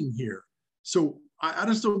happening here. So I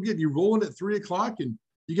just don't get it. You rolling at 3 o'clock and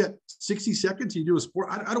you got 60 seconds and you do a sport.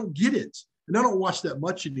 I don't get it. And I don't watch that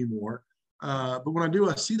much anymore. But when I do,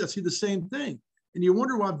 I see the same thing. And you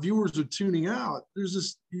wonder why viewers are tuning out.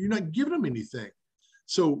 You're not giving them anything.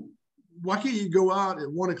 So why can't you go out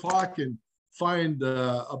at 1 o'clock and find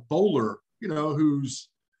a bowler, who's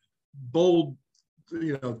bowled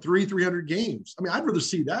 300 games? I mean, I'd rather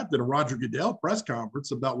see that than a Roger Goodell press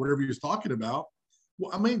conference about whatever he was talking about.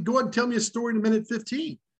 Well, I mean, go ahead and tell me a story in a minute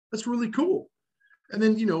 15. That's really cool. And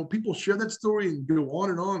then, people share that story and go on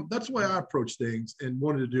and on. That's the way I approach things and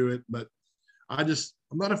wanted to do it. But I'm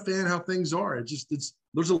not a fan of how things are.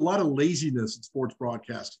 There's a lot of laziness in sports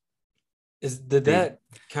broadcasting. Did that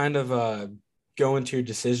kind of go into your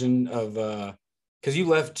decision of because you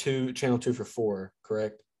left Channel 2 for 4,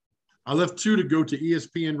 correct? I left 2 to go to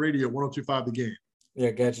ESPN Radio 102.5 The Game. Yeah,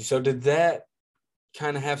 got you. So did that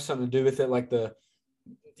kind of have something to do with it? Like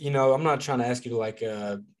I'm not trying to ask you to like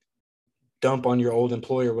dump on your old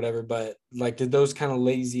employer or whatever, but like did those kind of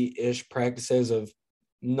lazy-ish practices of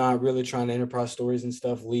not really trying to enterprise stories and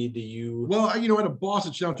stuff lead to you? Well, I had a boss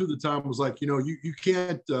at Channel 2 at the time was like, you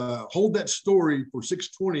can't hold that story for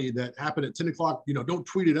 6:20 that happened at 10 o'clock. Don't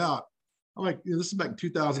tweet it out. I'm like, this is back in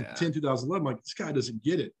 2010, 2011. I'm like, this guy doesn't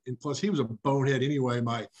get it. And plus, he was a bonehead anyway,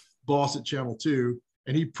 my boss at Channel 2.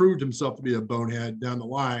 And he proved himself to be a bonehead down the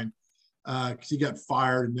line because he got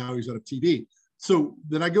fired and now he's on a TV. So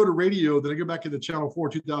then I go to radio. Then I go back into Channel 4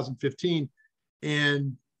 in 2015.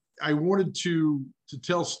 And I wanted to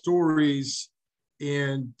tell stories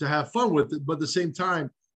and to have fun with it. But at the same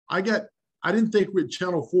time, I didn't think with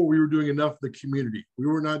Channel 4, we were doing enough for the community. We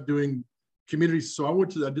were not doing community. So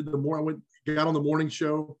got on the morning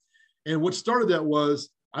show. And what started that was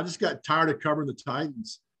I just got tired of covering the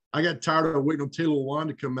Titans. I got tired of waiting on Taylor Lewan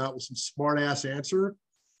to come out with some smart ass answer.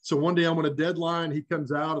 So one day I'm on a deadline. He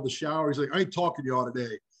comes out of the shower. He's like, I ain't talking to y'all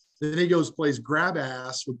today. Then he goes, plays grab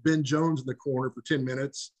ass with Ben Jones in the corner for 10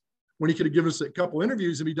 minutes when he could have given us a couple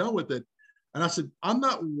interviews and be done with it. And I said, I'm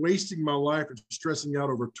not wasting my life and stressing out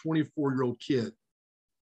over a 24-year-old kid.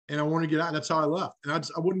 And I want to get out. That's how I left. And I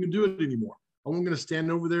wasn't going to do it anymore. I wasn't going to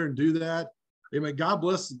stand over there and do that. I mean, God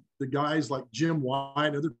bless the guys like Jim White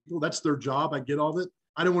and other people. That's their job. I get all of it.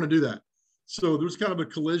 I didn't want to do that. So there was kind of a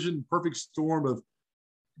collision, perfect storm of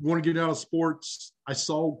want to get out of sports. I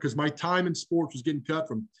saw, because my time in sports was getting cut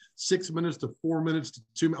from 6 minutes to 4 minutes to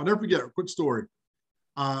 2 minutes. I'll never forget a quick story.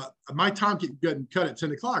 My time getting cut at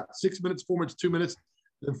 10 o'clock, 6 minutes, 4 minutes, 2 minutes.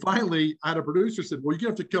 Then finally, I had a producer said, well, you're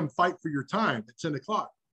going to have to come fight for your time at 10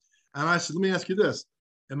 o'clock. And I said, let me ask you this.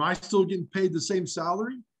 Am I still getting paid the same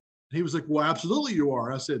salary? And he was like, well, absolutely you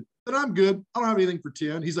are. I said, then I'm good. I don't have anything for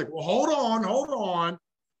 10. He's like, well, hold on.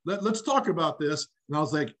 Let's talk about this. And I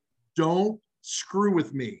was like, don't screw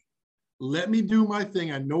with me. Let me do my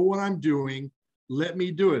thing. I know what I'm doing. Let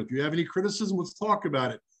me do it. If you have any criticism, let's talk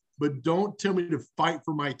about it. But don't tell me to fight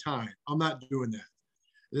for my time. I'm not doing that.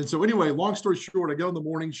 And so anyway, long story short, I got on the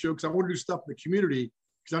morning show because I want to do stuff in the community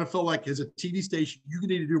because I felt like as a TV station, you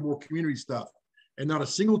need to do more community stuff. And not a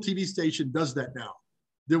single TV station does that now.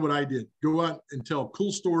 Did what I did. Go out and tell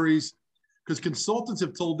cool stories because consultants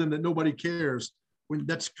have told them that nobody cares when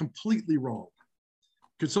that's completely wrong.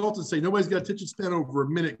 Consultants say nobody's got attention span over a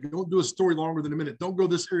minute. Don't do a story longer than a minute. Don't go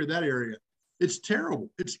this area, that area. It's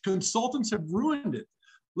terrible. Consultants have ruined it.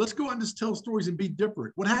 Let's go out and just tell stories and be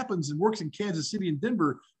different. What happens and works in Kansas City and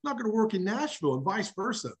Denver, not going to work in Nashville and vice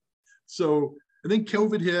versa. So, and then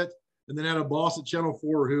COVID hit, and then I had a boss at Channel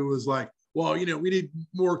 4 who was like, well, we need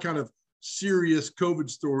more kind of serious COVID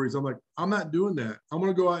stories. I'm like, I'm not doing that. I'm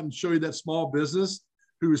going to go out and show you that small business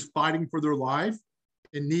who is fighting for their life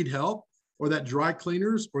and need help, or that dry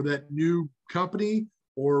cleaners, or that new company,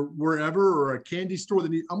 or wherever, or a candy store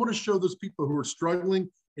that need. I'm going to show those people who are struggling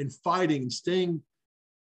and fighting and staying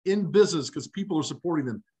in business because people are supporting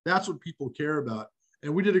them. That's what people care about.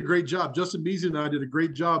 And we did a great job. Justin Beasley and I did a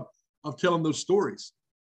great job of telling those stories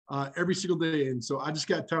every single day. And so I just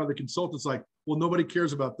got tired of the consultants like, well, nobody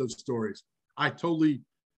cares about those stories. I totally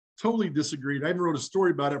disagreed. I even wrote a story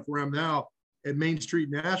about it for where I'm now at Main Street,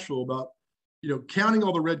 Nashville, about, counting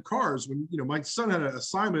all the red cars. When, my son had an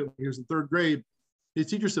assignment when he was in third grade, his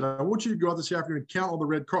teacher said, I want you to go out this afternoon and count all the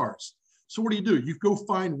red cars. So what do? You go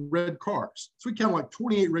find red cars. So we counted like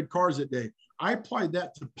 28 red cars that day. I applied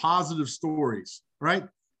that to positive stories, right?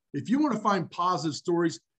 If you want to find positive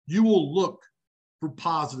stories, you will look for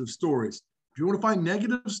positive stories. If you want to find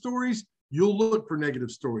negative stories, you'll look for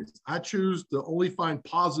negative stories. I choose to only find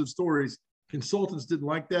positive stories. Consultants didn't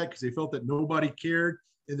like that because they felt that nobody cared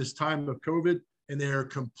in this time of COVID, and they're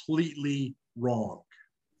completely wrong.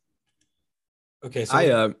 Okay.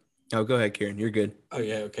 So go ahead, Kyran. You're good. Oh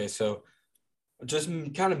yeah. Okay. So just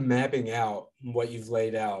kind of mapping out what you've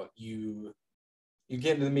laid out. You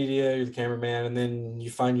get into the media, you're the cameraman, and then you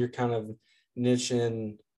find your kind of niche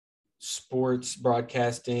in sports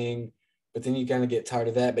broadcasting, but then you kind of get tired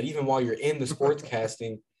of that. But even while you're in the sports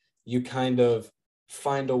casting, you kind of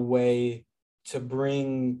find a way to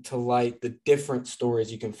bring to light the different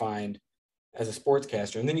stories you can find as a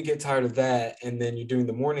sportscaster. And then you get tired of that, and then you're doing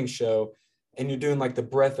the morning show, and you're doing like the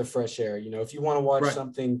breath of fresh air. If you want to watch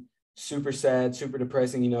something super sad, super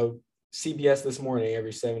depressing, CBS This Morning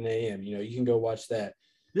every 7 a.m., you can go watch that.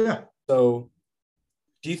 Yeah. So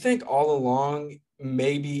do you think all along,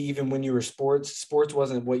 maybe even when you were sports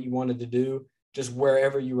wasn't what you wanted to do, just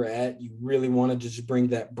wherever you were at, you really wanted to just bring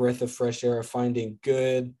that breath of fresh air of finding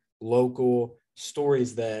good local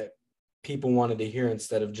stories that people wanted to hear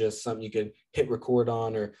instead of just something you could hit record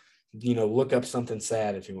on or, look up something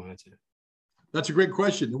sad if you wanted to? That's a great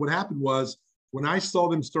question. And what happened was when I saw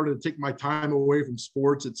them started to take my time away from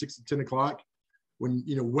sports at 6 to 10 o'clock, when,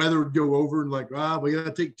 weather would go over and like, we got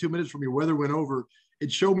to take 2 minutes from your weather went over.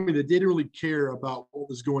 It showed me that they didn't really care about what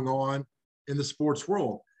was going on in the sports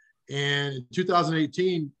world. And in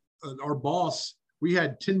 2018, our boss, we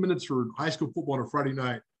had 10 minutes for high school football on a Friday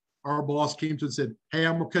night. Our boss came to and said, hey,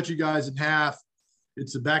 I'm going to cut you guys in half.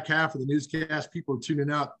 It's the back half of the newscast. People are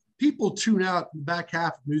tuning out. People tune out the back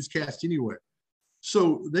half of the newscast anyway.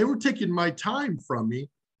 So they were taking my time from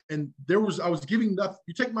me. And I was giving nothing.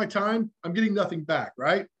 You take my time, I'm getting nothing back,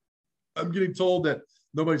 right? I'm getting told that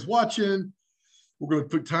Nobody's watching. We're going to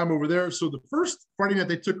put time over there. So the first Friday night,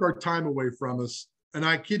 they took our time away from us. And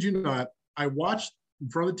I kid you not, I watched in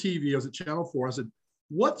front of the TV. I was at Channel 4. I said,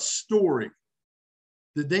 what story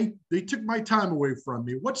did they took my time away from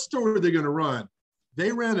me? What story are they going to run?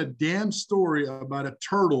 They ran a damn story about a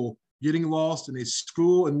turtle getting lost in a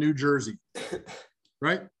school in New Jersey,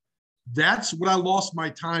 right? That's what I lost my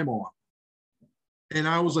time on. And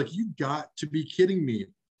I was like, you got to be kidding me.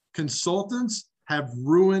 Consultants have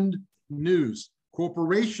ruined news.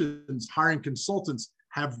 Corporations hiring consultants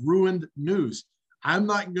have ruined news. I'm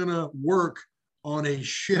not going to work on a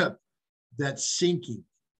ship that's sinking,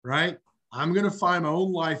 right? I'm going to find my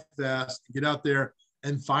own life vest, get out there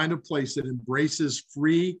and find a place that embraces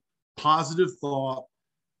free, positive thought,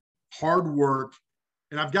 hard work.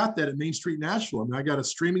 And I've got that at Main Street Nashville. I mean, I got a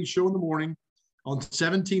streaming show in the morning on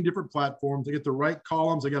 17 different platforms. I get the right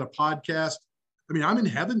columns. I got a podcast. I mean, I'm in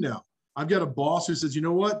heaven now. I've got a boss who says, you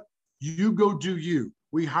know what? You go do you.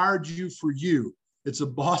 We hired you for you. It's a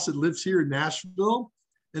boss that lives here in Nashville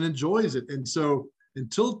and enjoys it. And so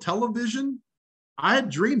until television, I had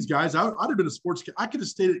dreams, guys. I'd have been a sports. I could have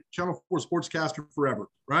stayed at Channel 4 sportscaster forever,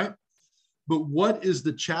 right? But what is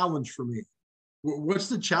the challenge for me? What's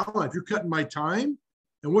the challenge? If you're cutting my time,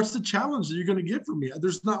 and what's the challenge that you're going to get from me?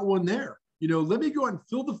 There's not one there. You know, let me go out and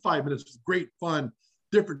fill the 5 minutes with great fun,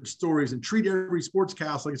 different stories, and treat every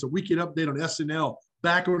sportscast like it's a weekend update on SNL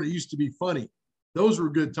back when it used to be funny. Those were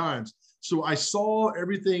good times. So I saw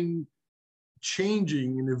everything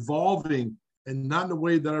changing and evolving and not in a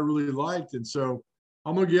way that I really liked. And so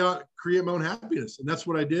I'm going to get out, create my own happiness. And that's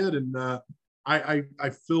what I did. And I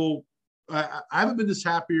feel I haven't been this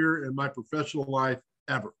happier in my professional life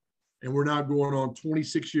ever. And we're now going on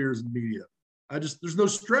 26 years in media. There's no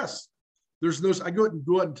stress. I go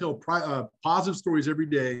out and tell positive stories every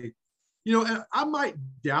day. You know, and I might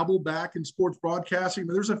dabble back in sports broadcasting,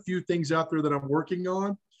 but there's a few things out there that I'm working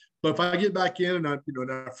on. But if I get back in and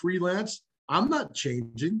I freelance, I'm not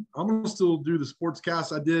changing. I'm going to still do the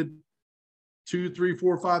sportscast I did 2, 3,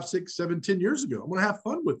 4, 5, 6, 7, 10 years ago. I'm going to have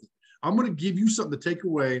fun with it. I'm going to give you something to take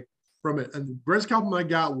away from it. And the best compliment I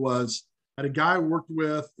got was, I had a guy I worked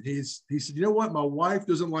with. He said, you know what? My wife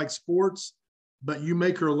doesn't like sports, but you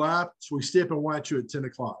make her laugh. So we stay up and watch you at 10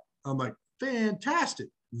 o'clock. I'm like, fantastic.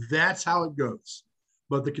 That's how it goes.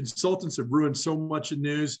 But the consultants have ruined so much in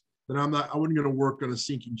news that I wasn't going to work on a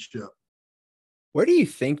sinking ship. Where do you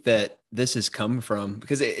think that this has come from?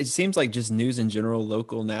 Because it seems like just news in general,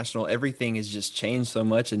 local, national, everything has just changed so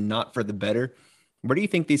much and not for the better. Where do you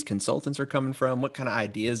think these consultants are coming from? What kind of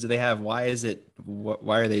ideas do they have? Why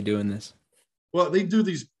are they doing this? Well, they do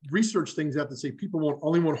these research things out that say people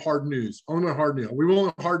only want hard news. Only want hard news. We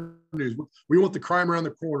want hard news. We want the crime around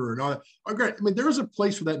the corner and all that. Oh, great. I mean, there's a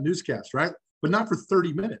place for that newscast, right? But not for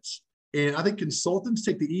 30 minutes. And I think consultants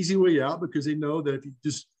take the easy way out because they know that if you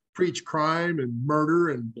just preach crime and murder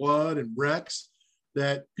and blood and wrecks,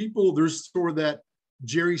 that there's sort of that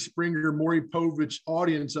Jerry Springer, Maury Povich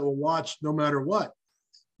audience that will watch no matter what.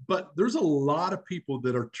 But there's a lot of people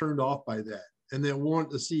that are turned off by that. And they want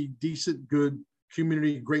to see decent, good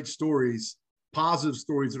community, great stories, positive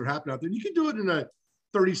stories that are happening out there. You can do it in a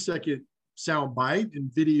 30-second sound bite and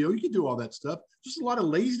video. You can do all that stuff. Just a lot of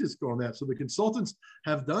laziness going on that. So the consultants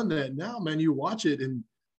have done that. Now, man, you watch it and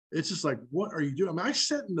it's just like, what are you doing? I mean, I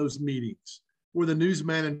sat in those meetings where the news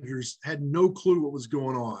managers had no clue what was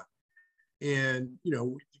going on. And,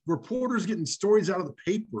 reporters getting stories out of the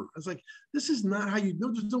paper. I was like, this is not how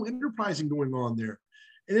there's no enterprising going on there.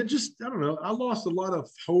 And it just, I don't know, I lost a lot of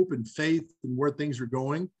hope and faith in where things are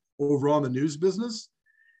going overall in the news business.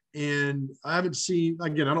 And I haven't seen,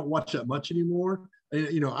 again, I don't watch that much anymore. And,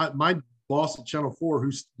 my boss at Channel 4,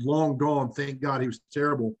 who's long gone, thank God, he was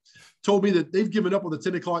terrible, told me that they've given up on the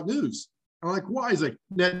 10 o'clock news. I'm like, why? He's like,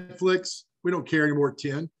 Netflix, we don't care anymore at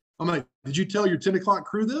 10. I'm like, did you tell your 10 o'clock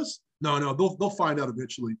crew this? No, they'll find out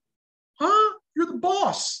eventually. Huh? You're the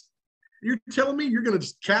boss. You're telling me you're going to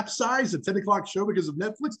just capsize the 10 o'clock show because of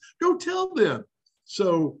Netflix? Go tell them.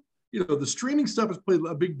 So, the streaming stuff has played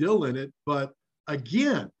a big deal in it. But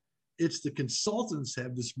again, it's the consultants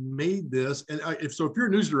have just made this. And if you're a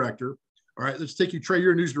news director, all right, let's take you, Trey,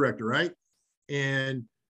 you're a news director, right? And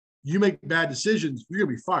you make bad decisions, you're going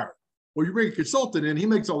to be fired. Well, you bring a consultant in, he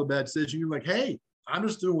makes all the bad decisions. You're like, hey, I'm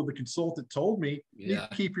just doing what the consultant told me. You need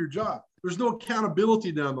to keep your job. There's no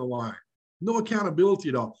accountability down the line. No accountability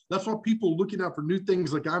at all. That's why people are looking out for new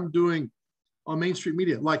things like I'm doing on Main Street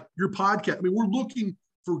Media, like your podcast. I mean, we're looking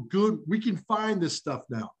for good. We can find this stuff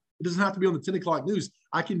now. It doesn't have to be on the 10 o'clock news.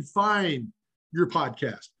 I can find your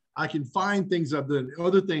podcast. I can find things I've done,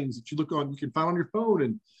 other things that you can find on your phone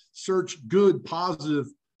and search good, positive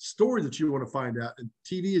story that you want to find out. And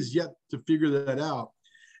TV is yet to figure that out.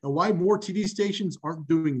 And why more TV stations aren't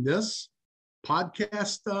doing this podcast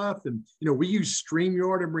stuff. And, we use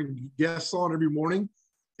StreamYard and bring guests on every morning.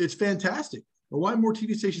 It's fantastic. But why more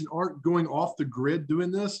TV stations aren't going off the grid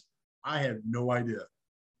doing this, I have no idea.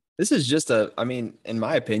 This is just in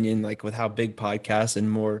my opinion, like with how big podcasts and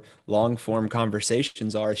more long form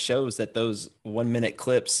conversations are, shows that those 1 minute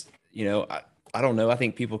clips, I don't know. I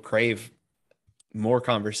think people crave more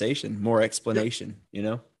conversation, more explanation,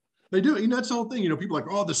 They do. That's the whole thing. People are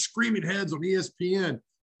like, oh, the screaming heads on ESPN.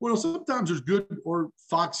 Well, sometimes there's good, or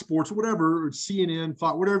Fox Sports, whatever, or CNN,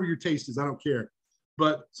 Fox, whatever your taste is. I don't care.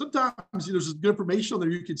 But sometimes there's good information on there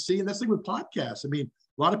you can see. And that's the thing with podcasts. A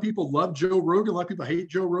lot of people love Joe Rogan. A lot of people hate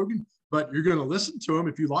Joe Rogan, but you're going to listen to him.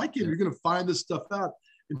 If you like him, you're going to find this stuff out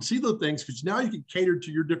and see those things, because now you can cater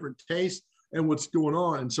to your different tastes and what's going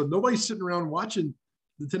on. And so nobody's sitting around watching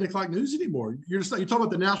the 10 o'clock news anymore. You're talking about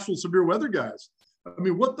the Nashville severe weather guys.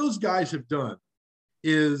 What those guys have done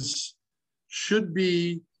should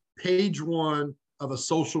be page one of a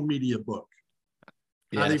social media book.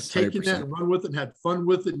 Yes, they've taken 100%. That and run with it and had fun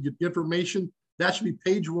with it and get information. That should be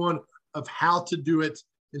page one of how to do it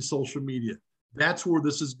in social media. That's where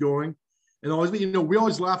this is going. And always, we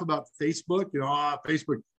always laugh about Facebook.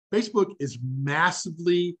 Facebook. Facebook is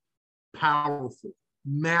massively powerful.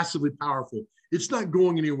 It's not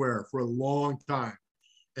going anywhere for a long time.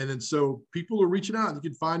 And then so people are reaching out. You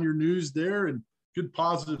can find your news there and good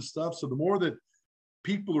positive stuff. So the more that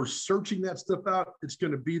people are searching that stuff out, it's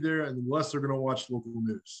going to be there, and the less they're going to watch local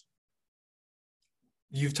news.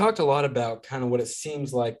 You've talked a lot about kind of what it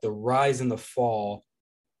seems like the rise and the fall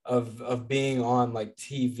of being on like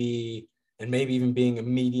TV and maybe even being a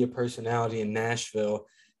media personality in Nashville,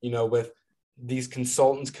 with these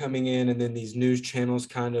consultants coming in and then these news channels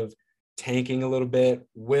kind of tanking a little bit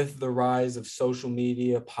with the rise of social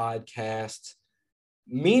media, podcasts.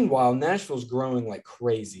 Meanwhile, Nashville's growing like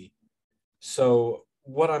crazy. So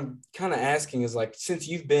what I'm kind of asking is, like, since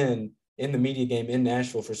you've been in the media game in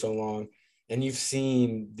Nashville for so long and you've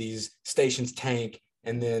seen these stations tank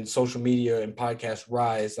and then social media and podcasts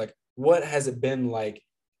rise, like, what has it been like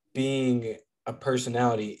being a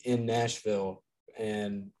personality in Nashville,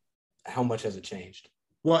 and how much has it changed?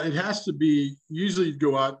 Well, it has to be, usually you'd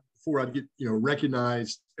go out before I'd get,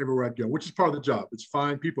 recognized everywhere I'd go, which is part of the job. It's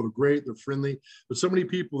fine. People are great. They're friendly, but so many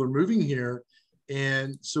people are moving here.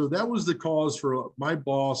 And so that was the cause for my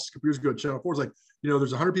boss a couple years ago at Channel 4. It's like,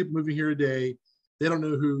 there's 100 people moving here today. They don't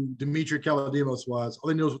know who Dimitri Kaladimos was. All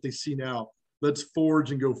they know is what they see now. Let's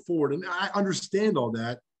forge and go forward. And I understand all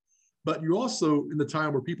that. But you also, in the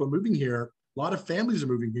time where people are moving here, a lot of families are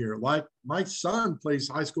moving here. Like my son plays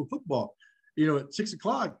high school football. At 6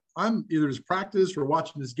 o'clock, I'm either his practice or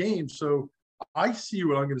watching his game. So I see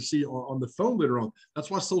what I'm going to see on the phone later on.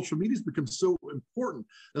 That's why social media has become so important.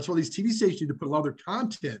 That's why these TV stations need to put a lot of their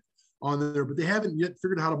content on there, but they haven't yet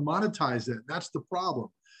figured out how to monetize it. That's the problem.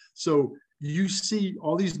 So you see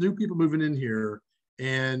all these new people moving in here,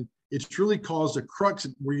 and it's really caused a crux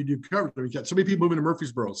where you do coverage. You got so many people moving to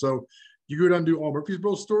Murfreesboro. So you go down and do all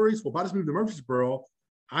Murfreesboro stories. Well, if I just move to Murfreesboro,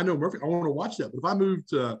 I know I want to watch that. But if I move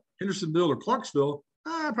to Hendersonville or Clarksville,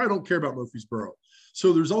 I probably don't care about Murfreesboro.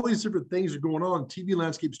 So there's all these different things that are going on. TV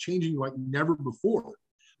landscape's changing like never before.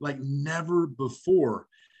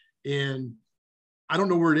 And I don't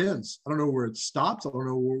know where it ends. I don't know where it stops. I don't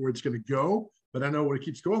know where it's going to go, but I know when it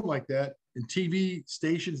keeps going like that, and TV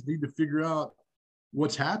stations need to figure out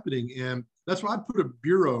what's happening. And that's why I put a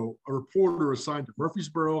reporter assigned to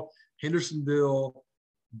Murfreesboro, Hendersonville,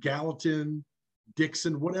 Gallatin,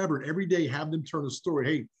 Dixon, whatever. And every day have them turn a story.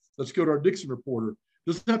 Hey, let's go to our Dixon reporter.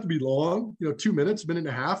 Doesn't have to be long, 2 minutes, minute and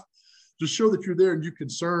a half. Just show that you're there and you're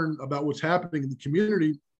concerned about what's happening in the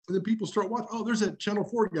community. And then people start watching. Oh, there's that Channel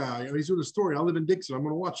 4 guy. He's doing a story. I live in Dixon. I'm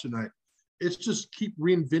going to watch tonight. It's just keep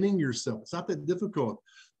reinventing yourself. It's not that difficult.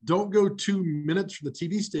 Don't go 2 minutes from the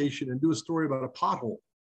TV station and do a story about a pothole.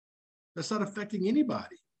 That's not affecting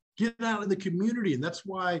anybody. Get out in the community. And that's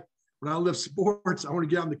why when I live sports, I want to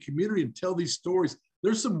get out in the community and tell these stories.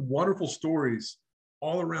 There's some wonderful stories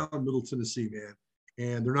all around Middle Tennessee, man.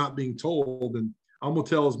 And they're not being told. And I'm going to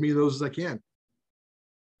tell as many of those as I can.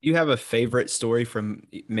 You have a favorite story from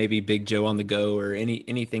maybe Big Joe on the Go, or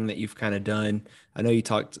anything that you've kind of done? I know you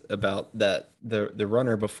talked about that the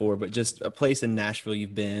runner before, but just a place in Nashville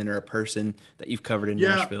you've been, or a person that you've covered in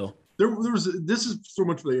Nashville. This is so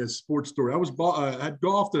much like a sports story. I had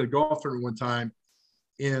golfed at a golf tournament one time,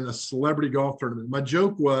 in a celebrity golf tournament. My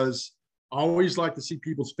joke was, I always like to see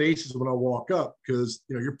people's faces when I walk up, because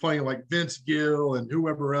you're playing like Vince Gill and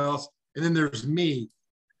whoever else, and then there's me.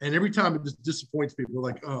 And every time it just disappoints people.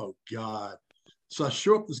 They're like, oh, God. So I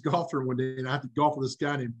show up this golf tournament one day, and I have to golf with this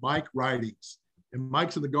guy named Mike Ridings. And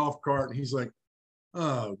Mike's in the golf cart, and he's like,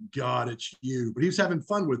 oh, God, it's you. But he was having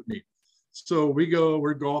fun with me. So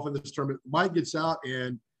we're golfing this tournament. Mike gets out,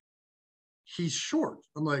 and he's short.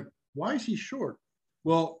 I'm like, why is he short?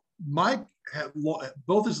 Well, Mike had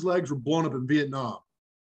both his legs were blown up in Vietnam,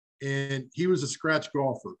 and he was a scratch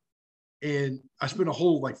golfer. And I spent a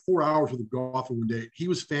whole 4 hours with him golfing one day. He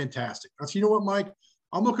was fantastic. I said, you know what, Mike?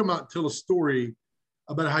 I'm going to come out and tell a story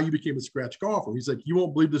about how you became a scratch golfer. He's like, you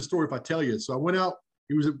won't believe this story if I tell you. So I went out.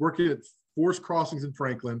 He was working at Forest Crossings in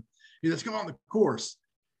Franklin. Let's go on the course.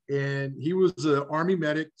 And he was an Army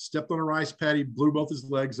medic, stepped on a rice paddy, blew both his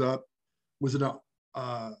legs up, was in a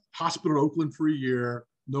hospital in Oakland for a year.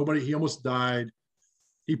 He almost died.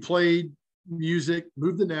 He played music,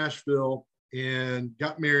 moved to Nashville, and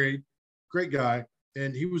got married. Great guy.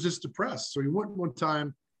 And he was just depressed. So he went one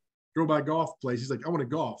time, drove by a golf place. He's like, I want to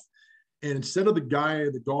golf. And instead of the guy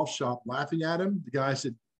at the golf shop laughing at him, the guy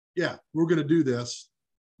said, yeah, we're going to do this.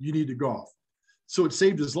 You need to golf. So it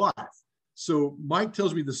saved his life. So Mike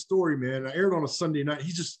tells me the story, man. I aired on a Sunday night.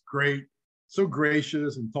 He's just great, so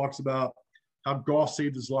gracious, and talks about how golf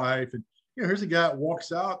saved his life. And, here's a guy that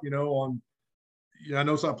walks out, on, I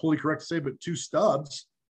know it's not politically correct to say, but 2 stubs,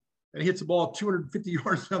 and he hits the ball 250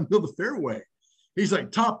 yards down the middle of the fairway. He's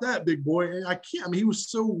like, top that, big boy. And I can't. I mean, he was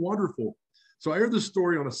so wonderful. So I aired this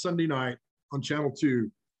story on a Sunday night on Channel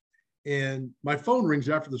 2, and my phone rings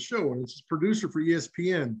after the show, and it's this producer for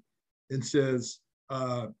ESPN, and says,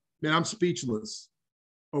 man, I'm speechless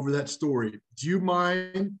over that story. Do you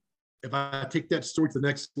mind if I take that story to the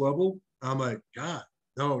next level? I'm like, God,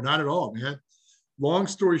 no, not at all, man. Long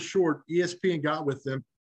story short, ESPN got with him,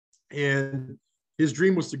 and his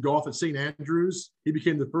dream was to golf at St. Andrews. He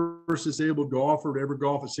became the first disabled golfer to ever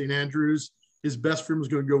golf at St. Andrews. His best friend was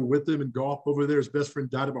going to go with him and golf over there. His best friend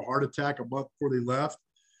died of a heart attack a month before they left.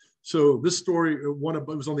 So this story, it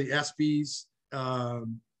was on the ESPYs,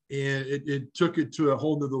 and it took it to a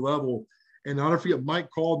whole nother level. And I'll never forget, Mike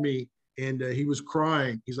called me, and he was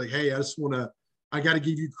crying. He's like, hey, I got to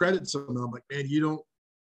give you credit. So I'm like, man,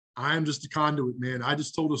 I'm just a conduit, man. I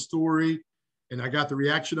just told a story, and I got the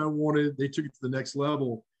reaction I wanted. They took it to the next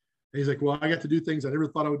level. And he's like, well, I got to do things I never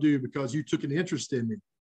thought I would do because you took an interest in me.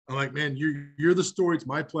 I'm like, man, you're the story. It's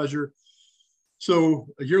my pleasure. So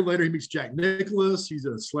a year later, he meets Jack Nicklaus. He's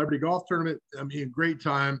at a celebrity golf tournament. I mean, great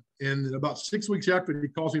time. And about 6 weeks after, he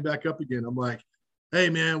calls me back up again. I'm like, hey,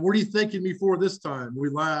 man, what are you thanking me for this time? We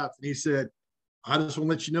laughed. And he said, I just want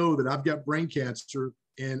to let you know that I've got brain cancer,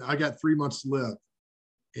 and I got 3 months to live.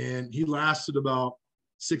 And he lasted about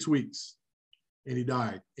 6 weeks, and he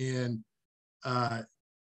died. And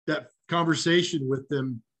that conversation with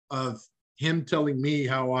him, of him telling me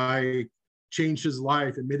how I changed his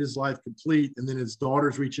life and made his life complete, and then his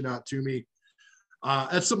daughter's reaching out to me,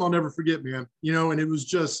 that's something I'll never forget, man. And it was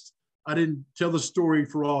just, I didn't tell the story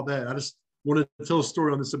for all that. I just wanted to tell a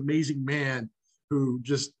story on this amazing man who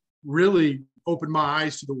just really opened my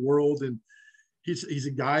eyes to the world. And he's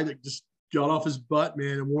a guy that just got off his butt,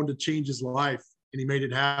 man, and wanted to change his life, and he made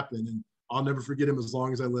it happen. And I'll never forget him as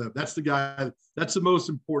long as I live. That's the guy. That's the most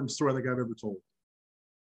important story I think I've ever told.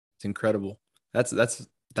 It's incredible. That's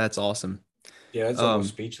awesome. Yeah, that's almost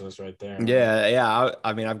speechless right there. Man. Yeah.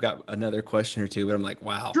 I mean, I've got another question or two, but I'm like,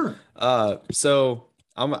 wow. Sure. So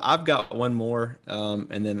I've got one more,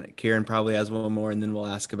 and then Kyran probably has one more, and then we'll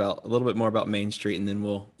ask about a little bit more about Main Street, and then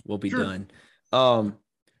we'll be done.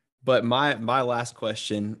 But my last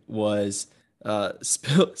question was,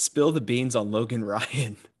 spill the beans on Logan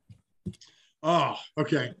Ryan. Oh,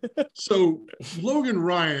 okay. So Logan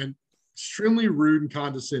Ryan, extremely rude and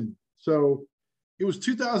condescending. So it was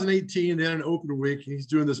 2018, they had an open week, and he's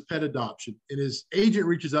doing this pet adoption. And his agent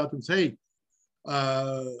reaches out to him and says,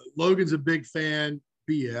 hey, Logan's a big fan.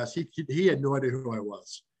 BS. He had no idea who I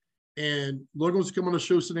was. And Logan was coming on the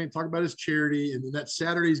show today and talk about his charity. And then that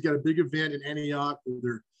Saturday, he's got a big event in Antioch where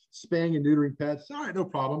they're spaying and neutering pets. All right, no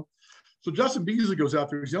problem. So Justin Beasley goes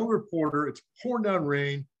out there. He's the only reporter. It's pouring down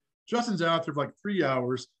rain. Justin's out there for like 3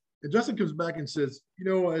 hours. And Justin comes back and says,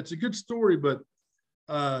 it's a good story, but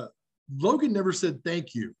Logan never said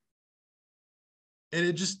thank you. And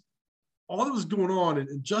it just, all that was going on.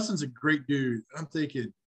 And Justin's a great dude. I'm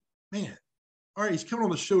thinking, man, all right, he's coming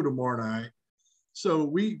on the show tomorrow night. So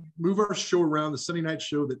we move our show around, the Sunday night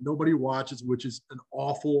show that nobody watches, which is an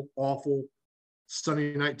awful, awful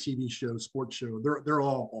Sunday night TV show, sports show. They're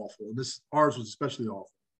all awful. And ours was especially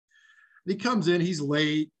awful. And he comes in, he's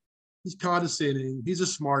late, he's condescending, he's a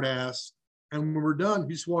smart ass. And when we're done,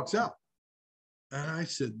 he just walks out. And I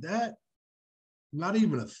said, that, not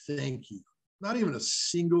even a thank you, not even a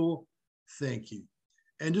single thank you.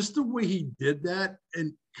 And just the way he did that,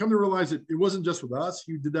 and come to realize that it wasn't just with us.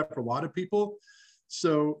 He did that for a lot of people.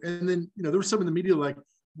 So, and then, there was some in the media like,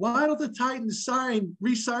 why don't the Titans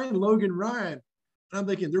re-sign Logan Ryan? And I'm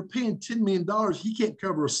thinking, they're paying $10 million. He can't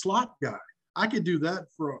cover a slot guy. I could do that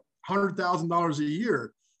for $100,000 a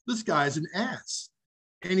year. This guy's an ass.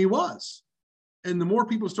 And he was. And the more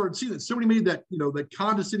people started seeing it, somebody made that, that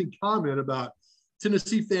condescending comment about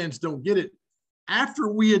Tennessee fans don't get it. After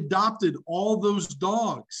we adopted all those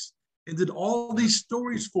dogs and did all these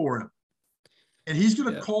stories for him, and he's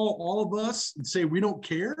going to call all of us and say, we don't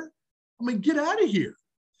care. I mean, get out of here.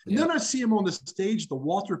 And then I see him on the stage, the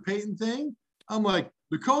Walter Payton thing. I'm like,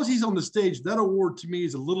 because he's on the stage, that award to me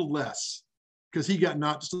is a little less because he got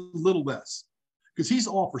not just a little less because he's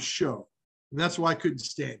all for show. And that's why I couldn't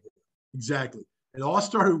stand it. Exactly. It all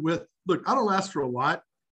started with, look, I don't ask for a lot,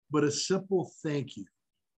 but a simple thank you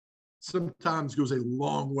sometimes goes a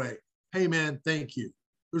long way. Hey, man, thank you.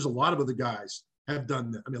 There's a lot of other guys have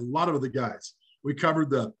done that. I mean, a lot of other guys. We covered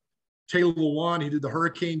the Taylor Lewan. He did the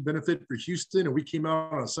hurricane benefit for Houston, and we came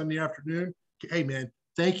out on a Sunday afternoon. Hey, man,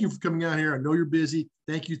 thank you for coming out here. I know you're busy.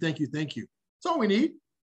 Thank you, thank you, thank you. That's all we need.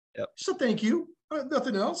 Yep. So thank you.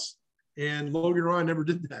 Nothing else. And Logan Ryan never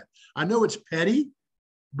did that. I know it's petty,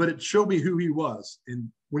 but it showed me who he was.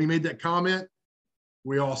 And when he made that comment,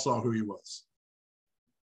 we all saw who he was.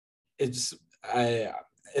 It's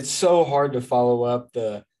so hard to follow up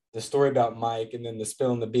the story about Mike and then the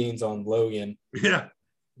spilling the beans on Logan. Yeah.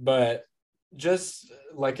 But just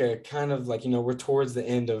like a kind of like, we're towards the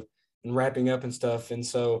end of and wrapping up and stuff. And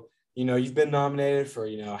so, you've been nominated for,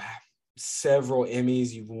 several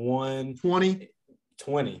Emmys. You've won 20.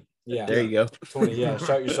 Yeah. There you go. 20. Yeah.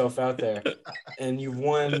 Shout yourself out there. And you've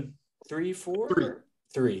won three.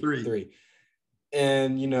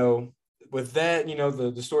 And, with that,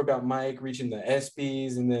 the story about Mike reaching the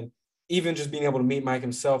ESPYs and then even just being able to meet Mike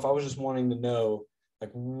himself, I was just wanting to know,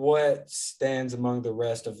 like, what stands among the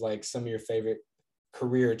rest of, like, some of your favorite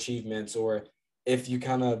career achievements, or if you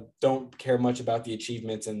kind of don't care much about the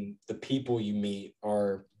achievements and the people you meet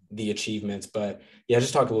are the achievements. But, yeah,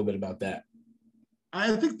 just talk a little bit about that.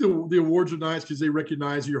 I think the awards are nice because they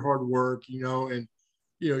recognize your hard work, and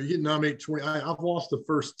you get nominated 20. I've lost the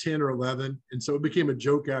first 10 or 11. And so it became a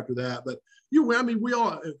joke after that. But we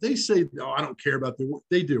all, if they say, oh, I don't care about the award,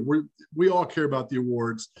 they do. We all care about the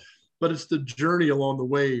awards, but it's the journey along the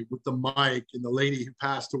way with the mic and the lady who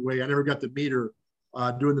passed away. I never got to meet her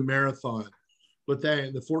doing the marathon, but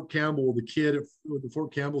then the Fort Campbell, the kid with the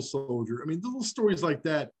Fort Campbell soldier. I mean, little stories like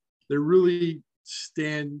that, they really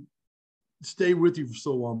stay with you for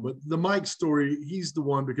so long. But the Mike story, he's the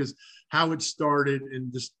one because how it started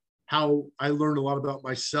and just how I learned a lot about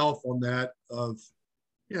myself on that of,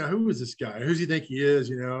 who is this guy? Who does he think he is?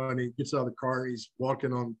 And he gets out of the car and he's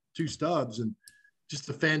walking on two stubs and just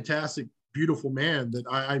a fantastic, beautiful man that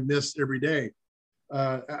I miss every day.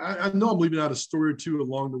 I know I'm leaving out a story or two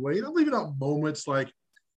along the way. And I'm leaving out moments like,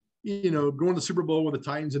 going to the Super Bowl with the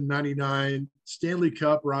Titans in 99, Stanley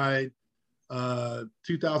Cup ride,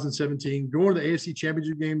 2017, going to the AFC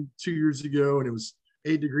Championship game 2 years ago, and it was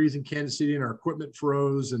 8 degrees in Kansas City and our equipment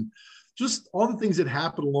froze, and just all the things that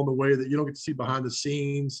happened along the way that you don't get to see behind the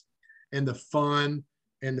scenes, and the fun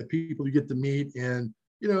and the people you get to meet. And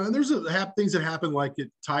and there's things that happen like at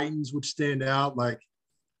Titans which stand out, like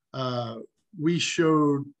we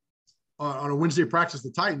showed on a Wednesday practice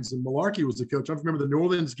the Titans, and Malarkey was the coach. I remember the New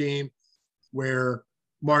Orleans game where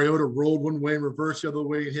Mariota rolled one way and reversed the other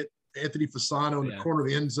way and hit Anthony Fasano in the corner of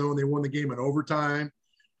the end zone. They won the game in overtime.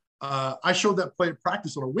 I showed that play at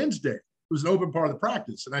practice on a Wednesday. It was an open part of the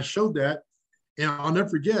practice. And I showed that. And I'll never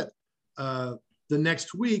forget, the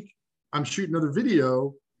next week, I'm shooting another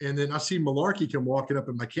video. And then I see Malarkey come walking up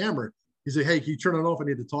in my camera. He said, hey, can you turn it off? I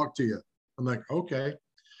need to talk to you. I'm like, okay.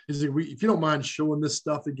 He said, if you don't mind showing this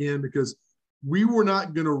stuff again, because we were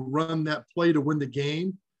not going to run that play to win the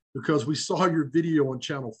game because we saw your video on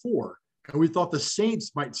Channel 4. And we thought the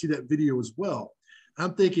Saints might see that video as well.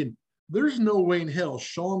 I'm thinking, there's no way in hell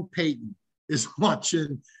Sean Payton is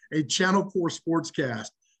watching a Channel 4 sportscast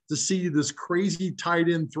to see this crazy tight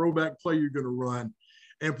end throwback play you're going to run.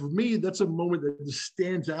 And for me, that's a moment that just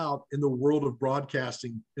stands out in the world of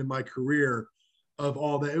broadcasting in my career of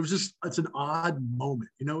all that. It's an odd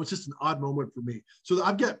moment. It's just an odd moment for me. So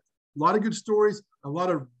I've got a lot of good stories, a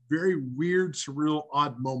lot of very weird, surreal,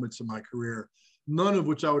 odd moments in my career, none of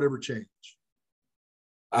which I would ever change.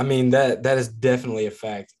 I mean, that is definitely a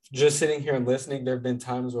fact. Just sitting here and listening, there have been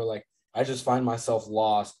times where, like, I just find myself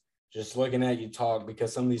lost just looking at you talk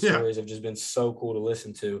because some of these stories have just been so cool to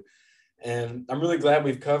listen to. And I'm really glad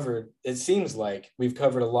it seems like we've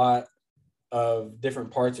covered a lot of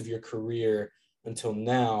different parts of your career. until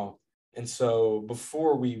now. And so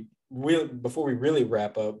before we really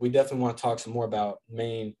wrap up, we definitely want to talk some more about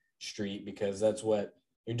Main Street, because that's what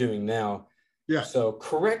you're doing now. Yeah. So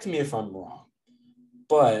correct me if I'm wrong,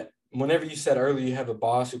 but whenever you said earlier you have a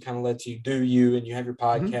boss who kind of lets you do you, and you have your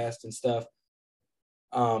podcast and stuff,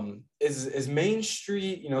 is Main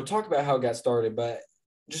Street, talk about how it got started, but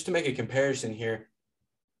just to make a comparison here,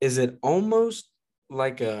 is it almost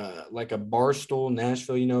like a Barstool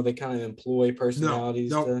Nashville? They kind of employ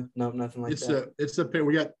personalities. No, Nothing like that.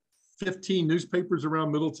 We got 15 newspapers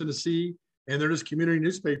around Middle Tennessee, and they're just community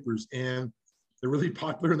newspapers, and they're really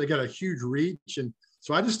popular, and they got a huge reach. And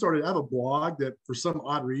so I have a blog that for some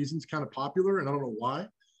odd reasons kind of popular, and I don't know why,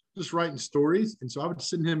 just writing stories. And so I would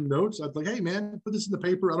send him notes. I'd be like, hey man, put this in the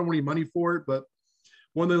paper. I don't want any money for it, but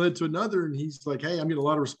one thing led to another, and he's like, hey, I'm getting a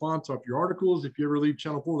lot of response off your articles. If you ever leave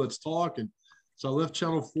Channel 4, let's talk. And so I left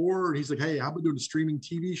Channel 4, and he's like, hey, how about doing a streaming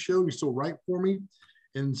TV show? You still write for me?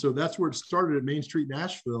 And so that's where it started at Main Street,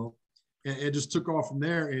 Nashville. And it just took off from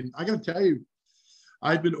there. And I got to tell you,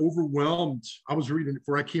 I've been overwhelmed. I was reading,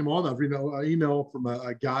 before I came on, I was reading an email from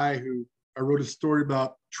a guy who, I wrote a story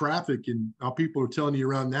about traffic and how people are telling you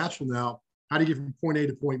around Nashville now how to get from point A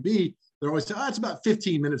to point B. They're always saying, it's about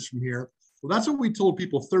 15 minutes from here. Well, that's what we told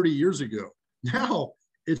people 30 years ago. Now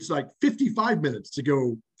it's like 55 minutes to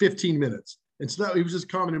go 15 minutes. And so he was just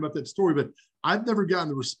commenting about that story, but I've never gotten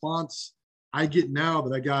the response I get now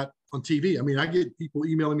that I got on TV. I mean, I get people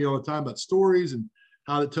emailing me all the time about stories and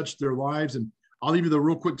how it touched their lives. And I'll leave you the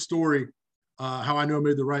real quick story, how I know I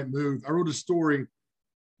made the right move. I wrote a story.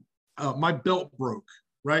 My belt broke,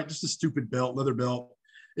 right? Just a stupid belt, leather belt.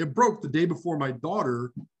 It broke the day before my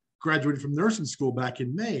daughter graduated from nursing school back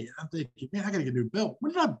in May. And I'm thinking, man, I got to get a new belt.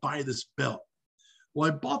 When did I buy this belt? Well,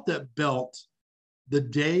 I bought that belt the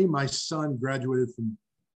day my son graduated from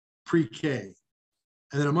pre-K.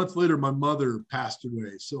 And then a month later, my mother passed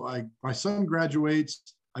away. So my son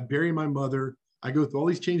graduates, I bury my mother, I go through all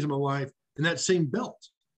these changes in my life, and that same belt.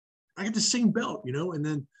 I get the same belt, and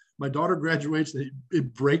then my daughter graduates, and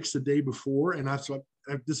it breaks the day before. And I'm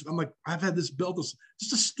like, I've had this belt,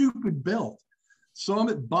 just a stupid belt. So I'm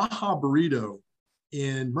at Baja Burrito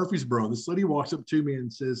in Murfreesboro. This lady walks up to me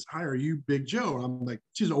and says, hi, are you Big Joe? And I'm like,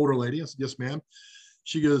 she's an older lady. I said, yes, ma'am.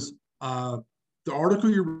 She goes, the article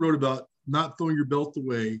you wrote about not throwing your belt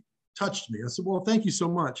away touched me. I said, well, thank you so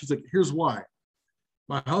much. She's like, here's why.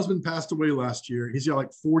 My husband passed away last year. He's got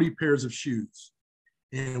like 40 pairs of shoes.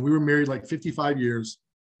 And we were married like 55 years.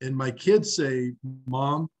 And my kids say,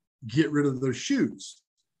 Mom, get rid of those shoes.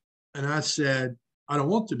 And I said, I don't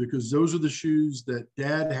want to, because those are the shoes that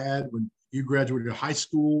Dad had when you graduated high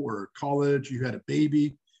school or college, you had a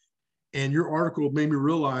baby. And your article made me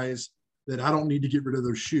realize that I don't need to get rid of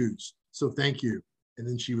those shoes. So thank you. And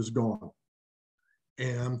then she was gone.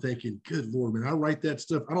 And I'm thinking, good Lord, man, I write that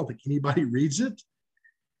stuff. I don't think anybody reads it.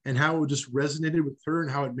 And how it just resonated with her and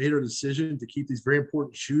how it made her decision to keep these very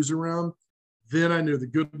important shoes around. Then I knew the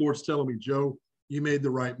good Lord's telling me, Joe, you made the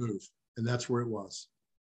right move. And that's where it was.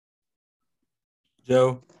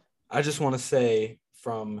 Joe, I just want to say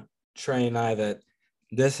from Trey and I that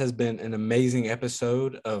this has been an amazing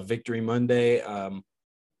episode of Victory Monday.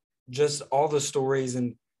 Just all the stories,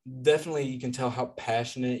 and definitely you can tell how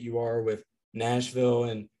passionate you are with Nashville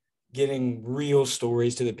and getting real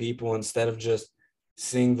stories to the people instead of just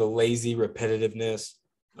seeing the lazy repetitiveness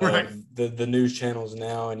of the news channels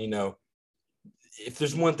now. And, if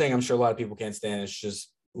there's one thing I'm sure a lot of people can't stand, it's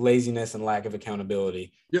just laziness and lack of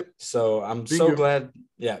accountability. Yep. So I'm so glad.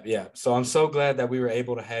 Yeah. So I'm so glad that we were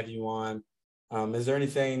able to have you on. Is there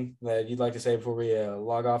anything that you'd like to say before we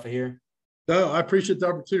log off of here? No, I appreciate the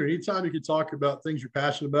opportunity. Anytime you can talk about things you're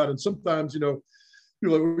passionate about. And sometimes, you're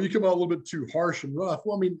like, well, you come out a little bit too harsh and rough.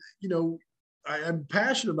 Well, I mean, I'm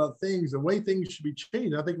passionate about things, the way things should be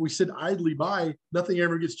changed. I think we sit idly by, nothing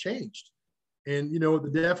ever gets changed. And, what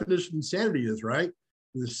the definition of insanity is, right?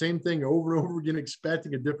 The same thing over and over again,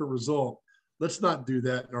 expecting a different result. Let's not do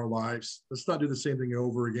that in our lives. Let's not do the same thing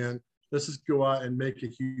over again. Let's just go out and make a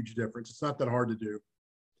huge difference. It's not that hard to do.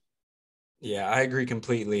 Yeah, I agree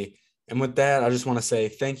completely. And with that, I just want to say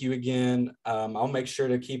thank you again. I'll make sure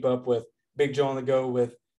to keep up with Big Joe on the Go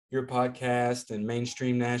with your podcast and Main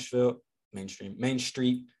Street Nashville.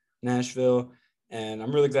 And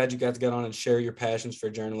I'm really glad you got to get on and share your passions for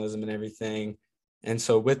journalism and everything. And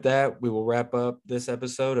so with that, we will wrap up this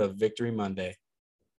episode of Victory Monday.